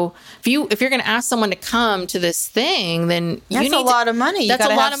if you're gonna ask someone to come to this thing, then that's a lot of money. That's a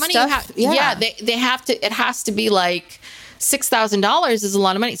lot of money. They have to. It has to be like $6,000 is a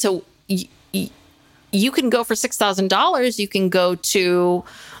lot of money. So you can go for $6,000. You can go to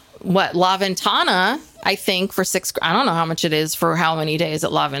La Ventana, I think, for I don't know how much it is for how many days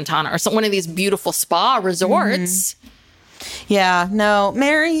at La Ventana, or one of these beautiful spa resorts. Yeah, no,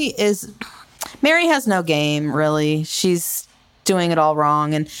 Mary has no game, really. She's doing it all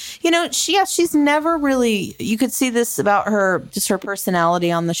wrong. And, she's never really, you could see this about her, just her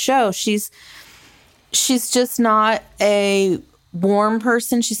personality on the show. She's just not a warm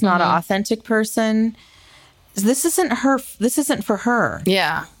person. She's not an authentic person. This isn't for her.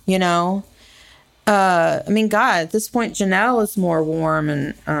 Yeah. God, at this point, Janelle is more warm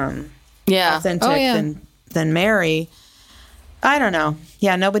and authentic than Mary. I don't know.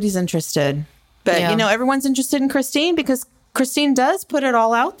 Yeah, nobody's interested. But, everyone's interested in Christine because Christine does put it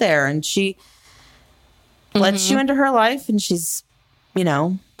all out there, and she lets you into her life, and she's,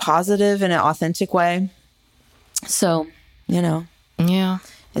 positive in an authentic way. So, Yeah.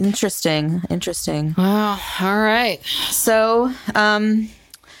 Interesting. Well, all right. So,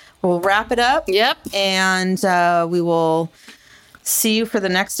 we'll wrap it up. Yep. And we will see you for the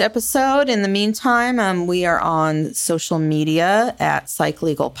next episode. In the meantime, we are on social media at Psych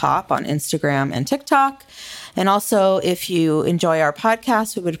Legal Pop on Instagram and TikTok. And also, if you enjoy our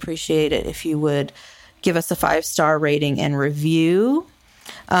podcast, we would appreciate it if you would give us a 5-star rating and review.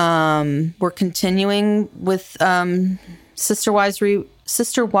 We're continuing with Sister Wives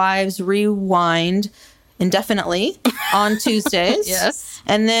Rewind indefinitely on Tuesdays. Yes.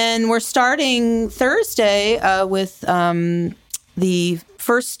 And then we're starting Thursday with the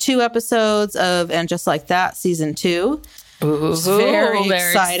first 2 episods of And Just Like That, season 2. Ooh, it's very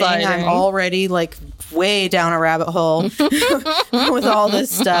exciting. I'm already like way down a rabbit hole with all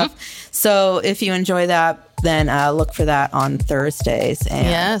this stuff. So if you enjoy that, then look for that on Thursdays.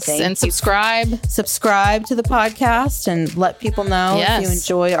 And subscribe. Subscribe to the podcast and let people know if you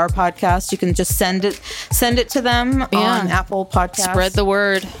enjoy our podcast. You can just send it to them on Apple Podcasts. Spread the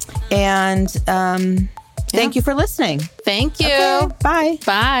word. And thank you for listening. Thank you. Okay, bye.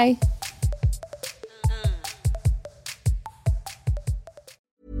 Bye.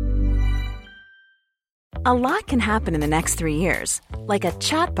 A lot can happen in the next 3 years. Like a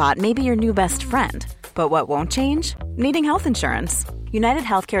chatbot may be your new best friend. But what won't change? Needing health insurance. United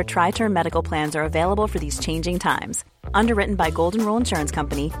Healthcare Tri-Term Medical Plans are available for these changing times. Underwritten by Golden Rule Insurance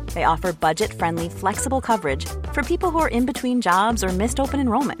Company, they offer budget-friendly, flexible coverage for people who are in between jobs or missed open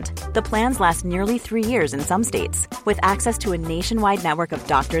enrollment. The plans last nearly 3 years in some states, with access to a nationwide network of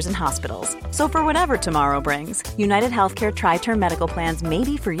doctors and hospitals. So for whatever tomorrow brings, United Healthcare Tri-Term Medical Plans may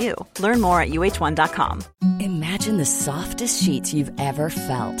be for you. Learn more at uh1.com. Imagine the softest sheets you've ever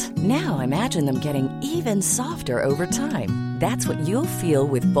felt. Now imagine them getting even softer over time. That's what you'll feel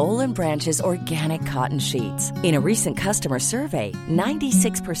with Boll & Branch's organic cotton sheets. In a recent customer survey,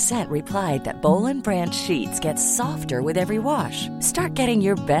 96% replied that Boll & Branch sheets get softer with every wash. Start getting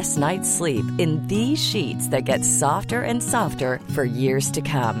your best night's sleep in these sheets that get softer and softer for years to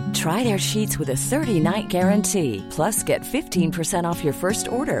come. Try their sheets with a 30-night guarantee. Plus, get 15% off your first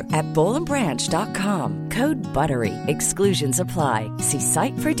order at bollandbranch.com. Code BUTTERY. Exclusions apply. See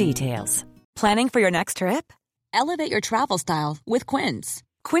site for details. Planning for your next trip? Elevate your travel style with Quince.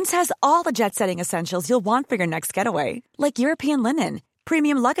 Quince has all the jet-setting essentials you'll want for your next getaway, like European linen,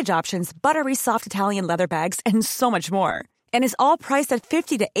 premium luggage options, buttery soft Italian leather bags, and so much more. And is all priced at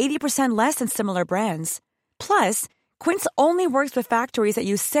 50 to 80% less than similar brands. Plus, Quince only works with factories that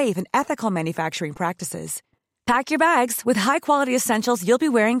use safe and ethical manufacturing practices. Pack your bags with high-quality essentials you'll be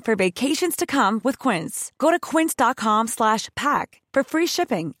wearing for vacations to come with Quince. Go to quince.com/pack for free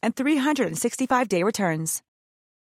shipping and 365-day returns.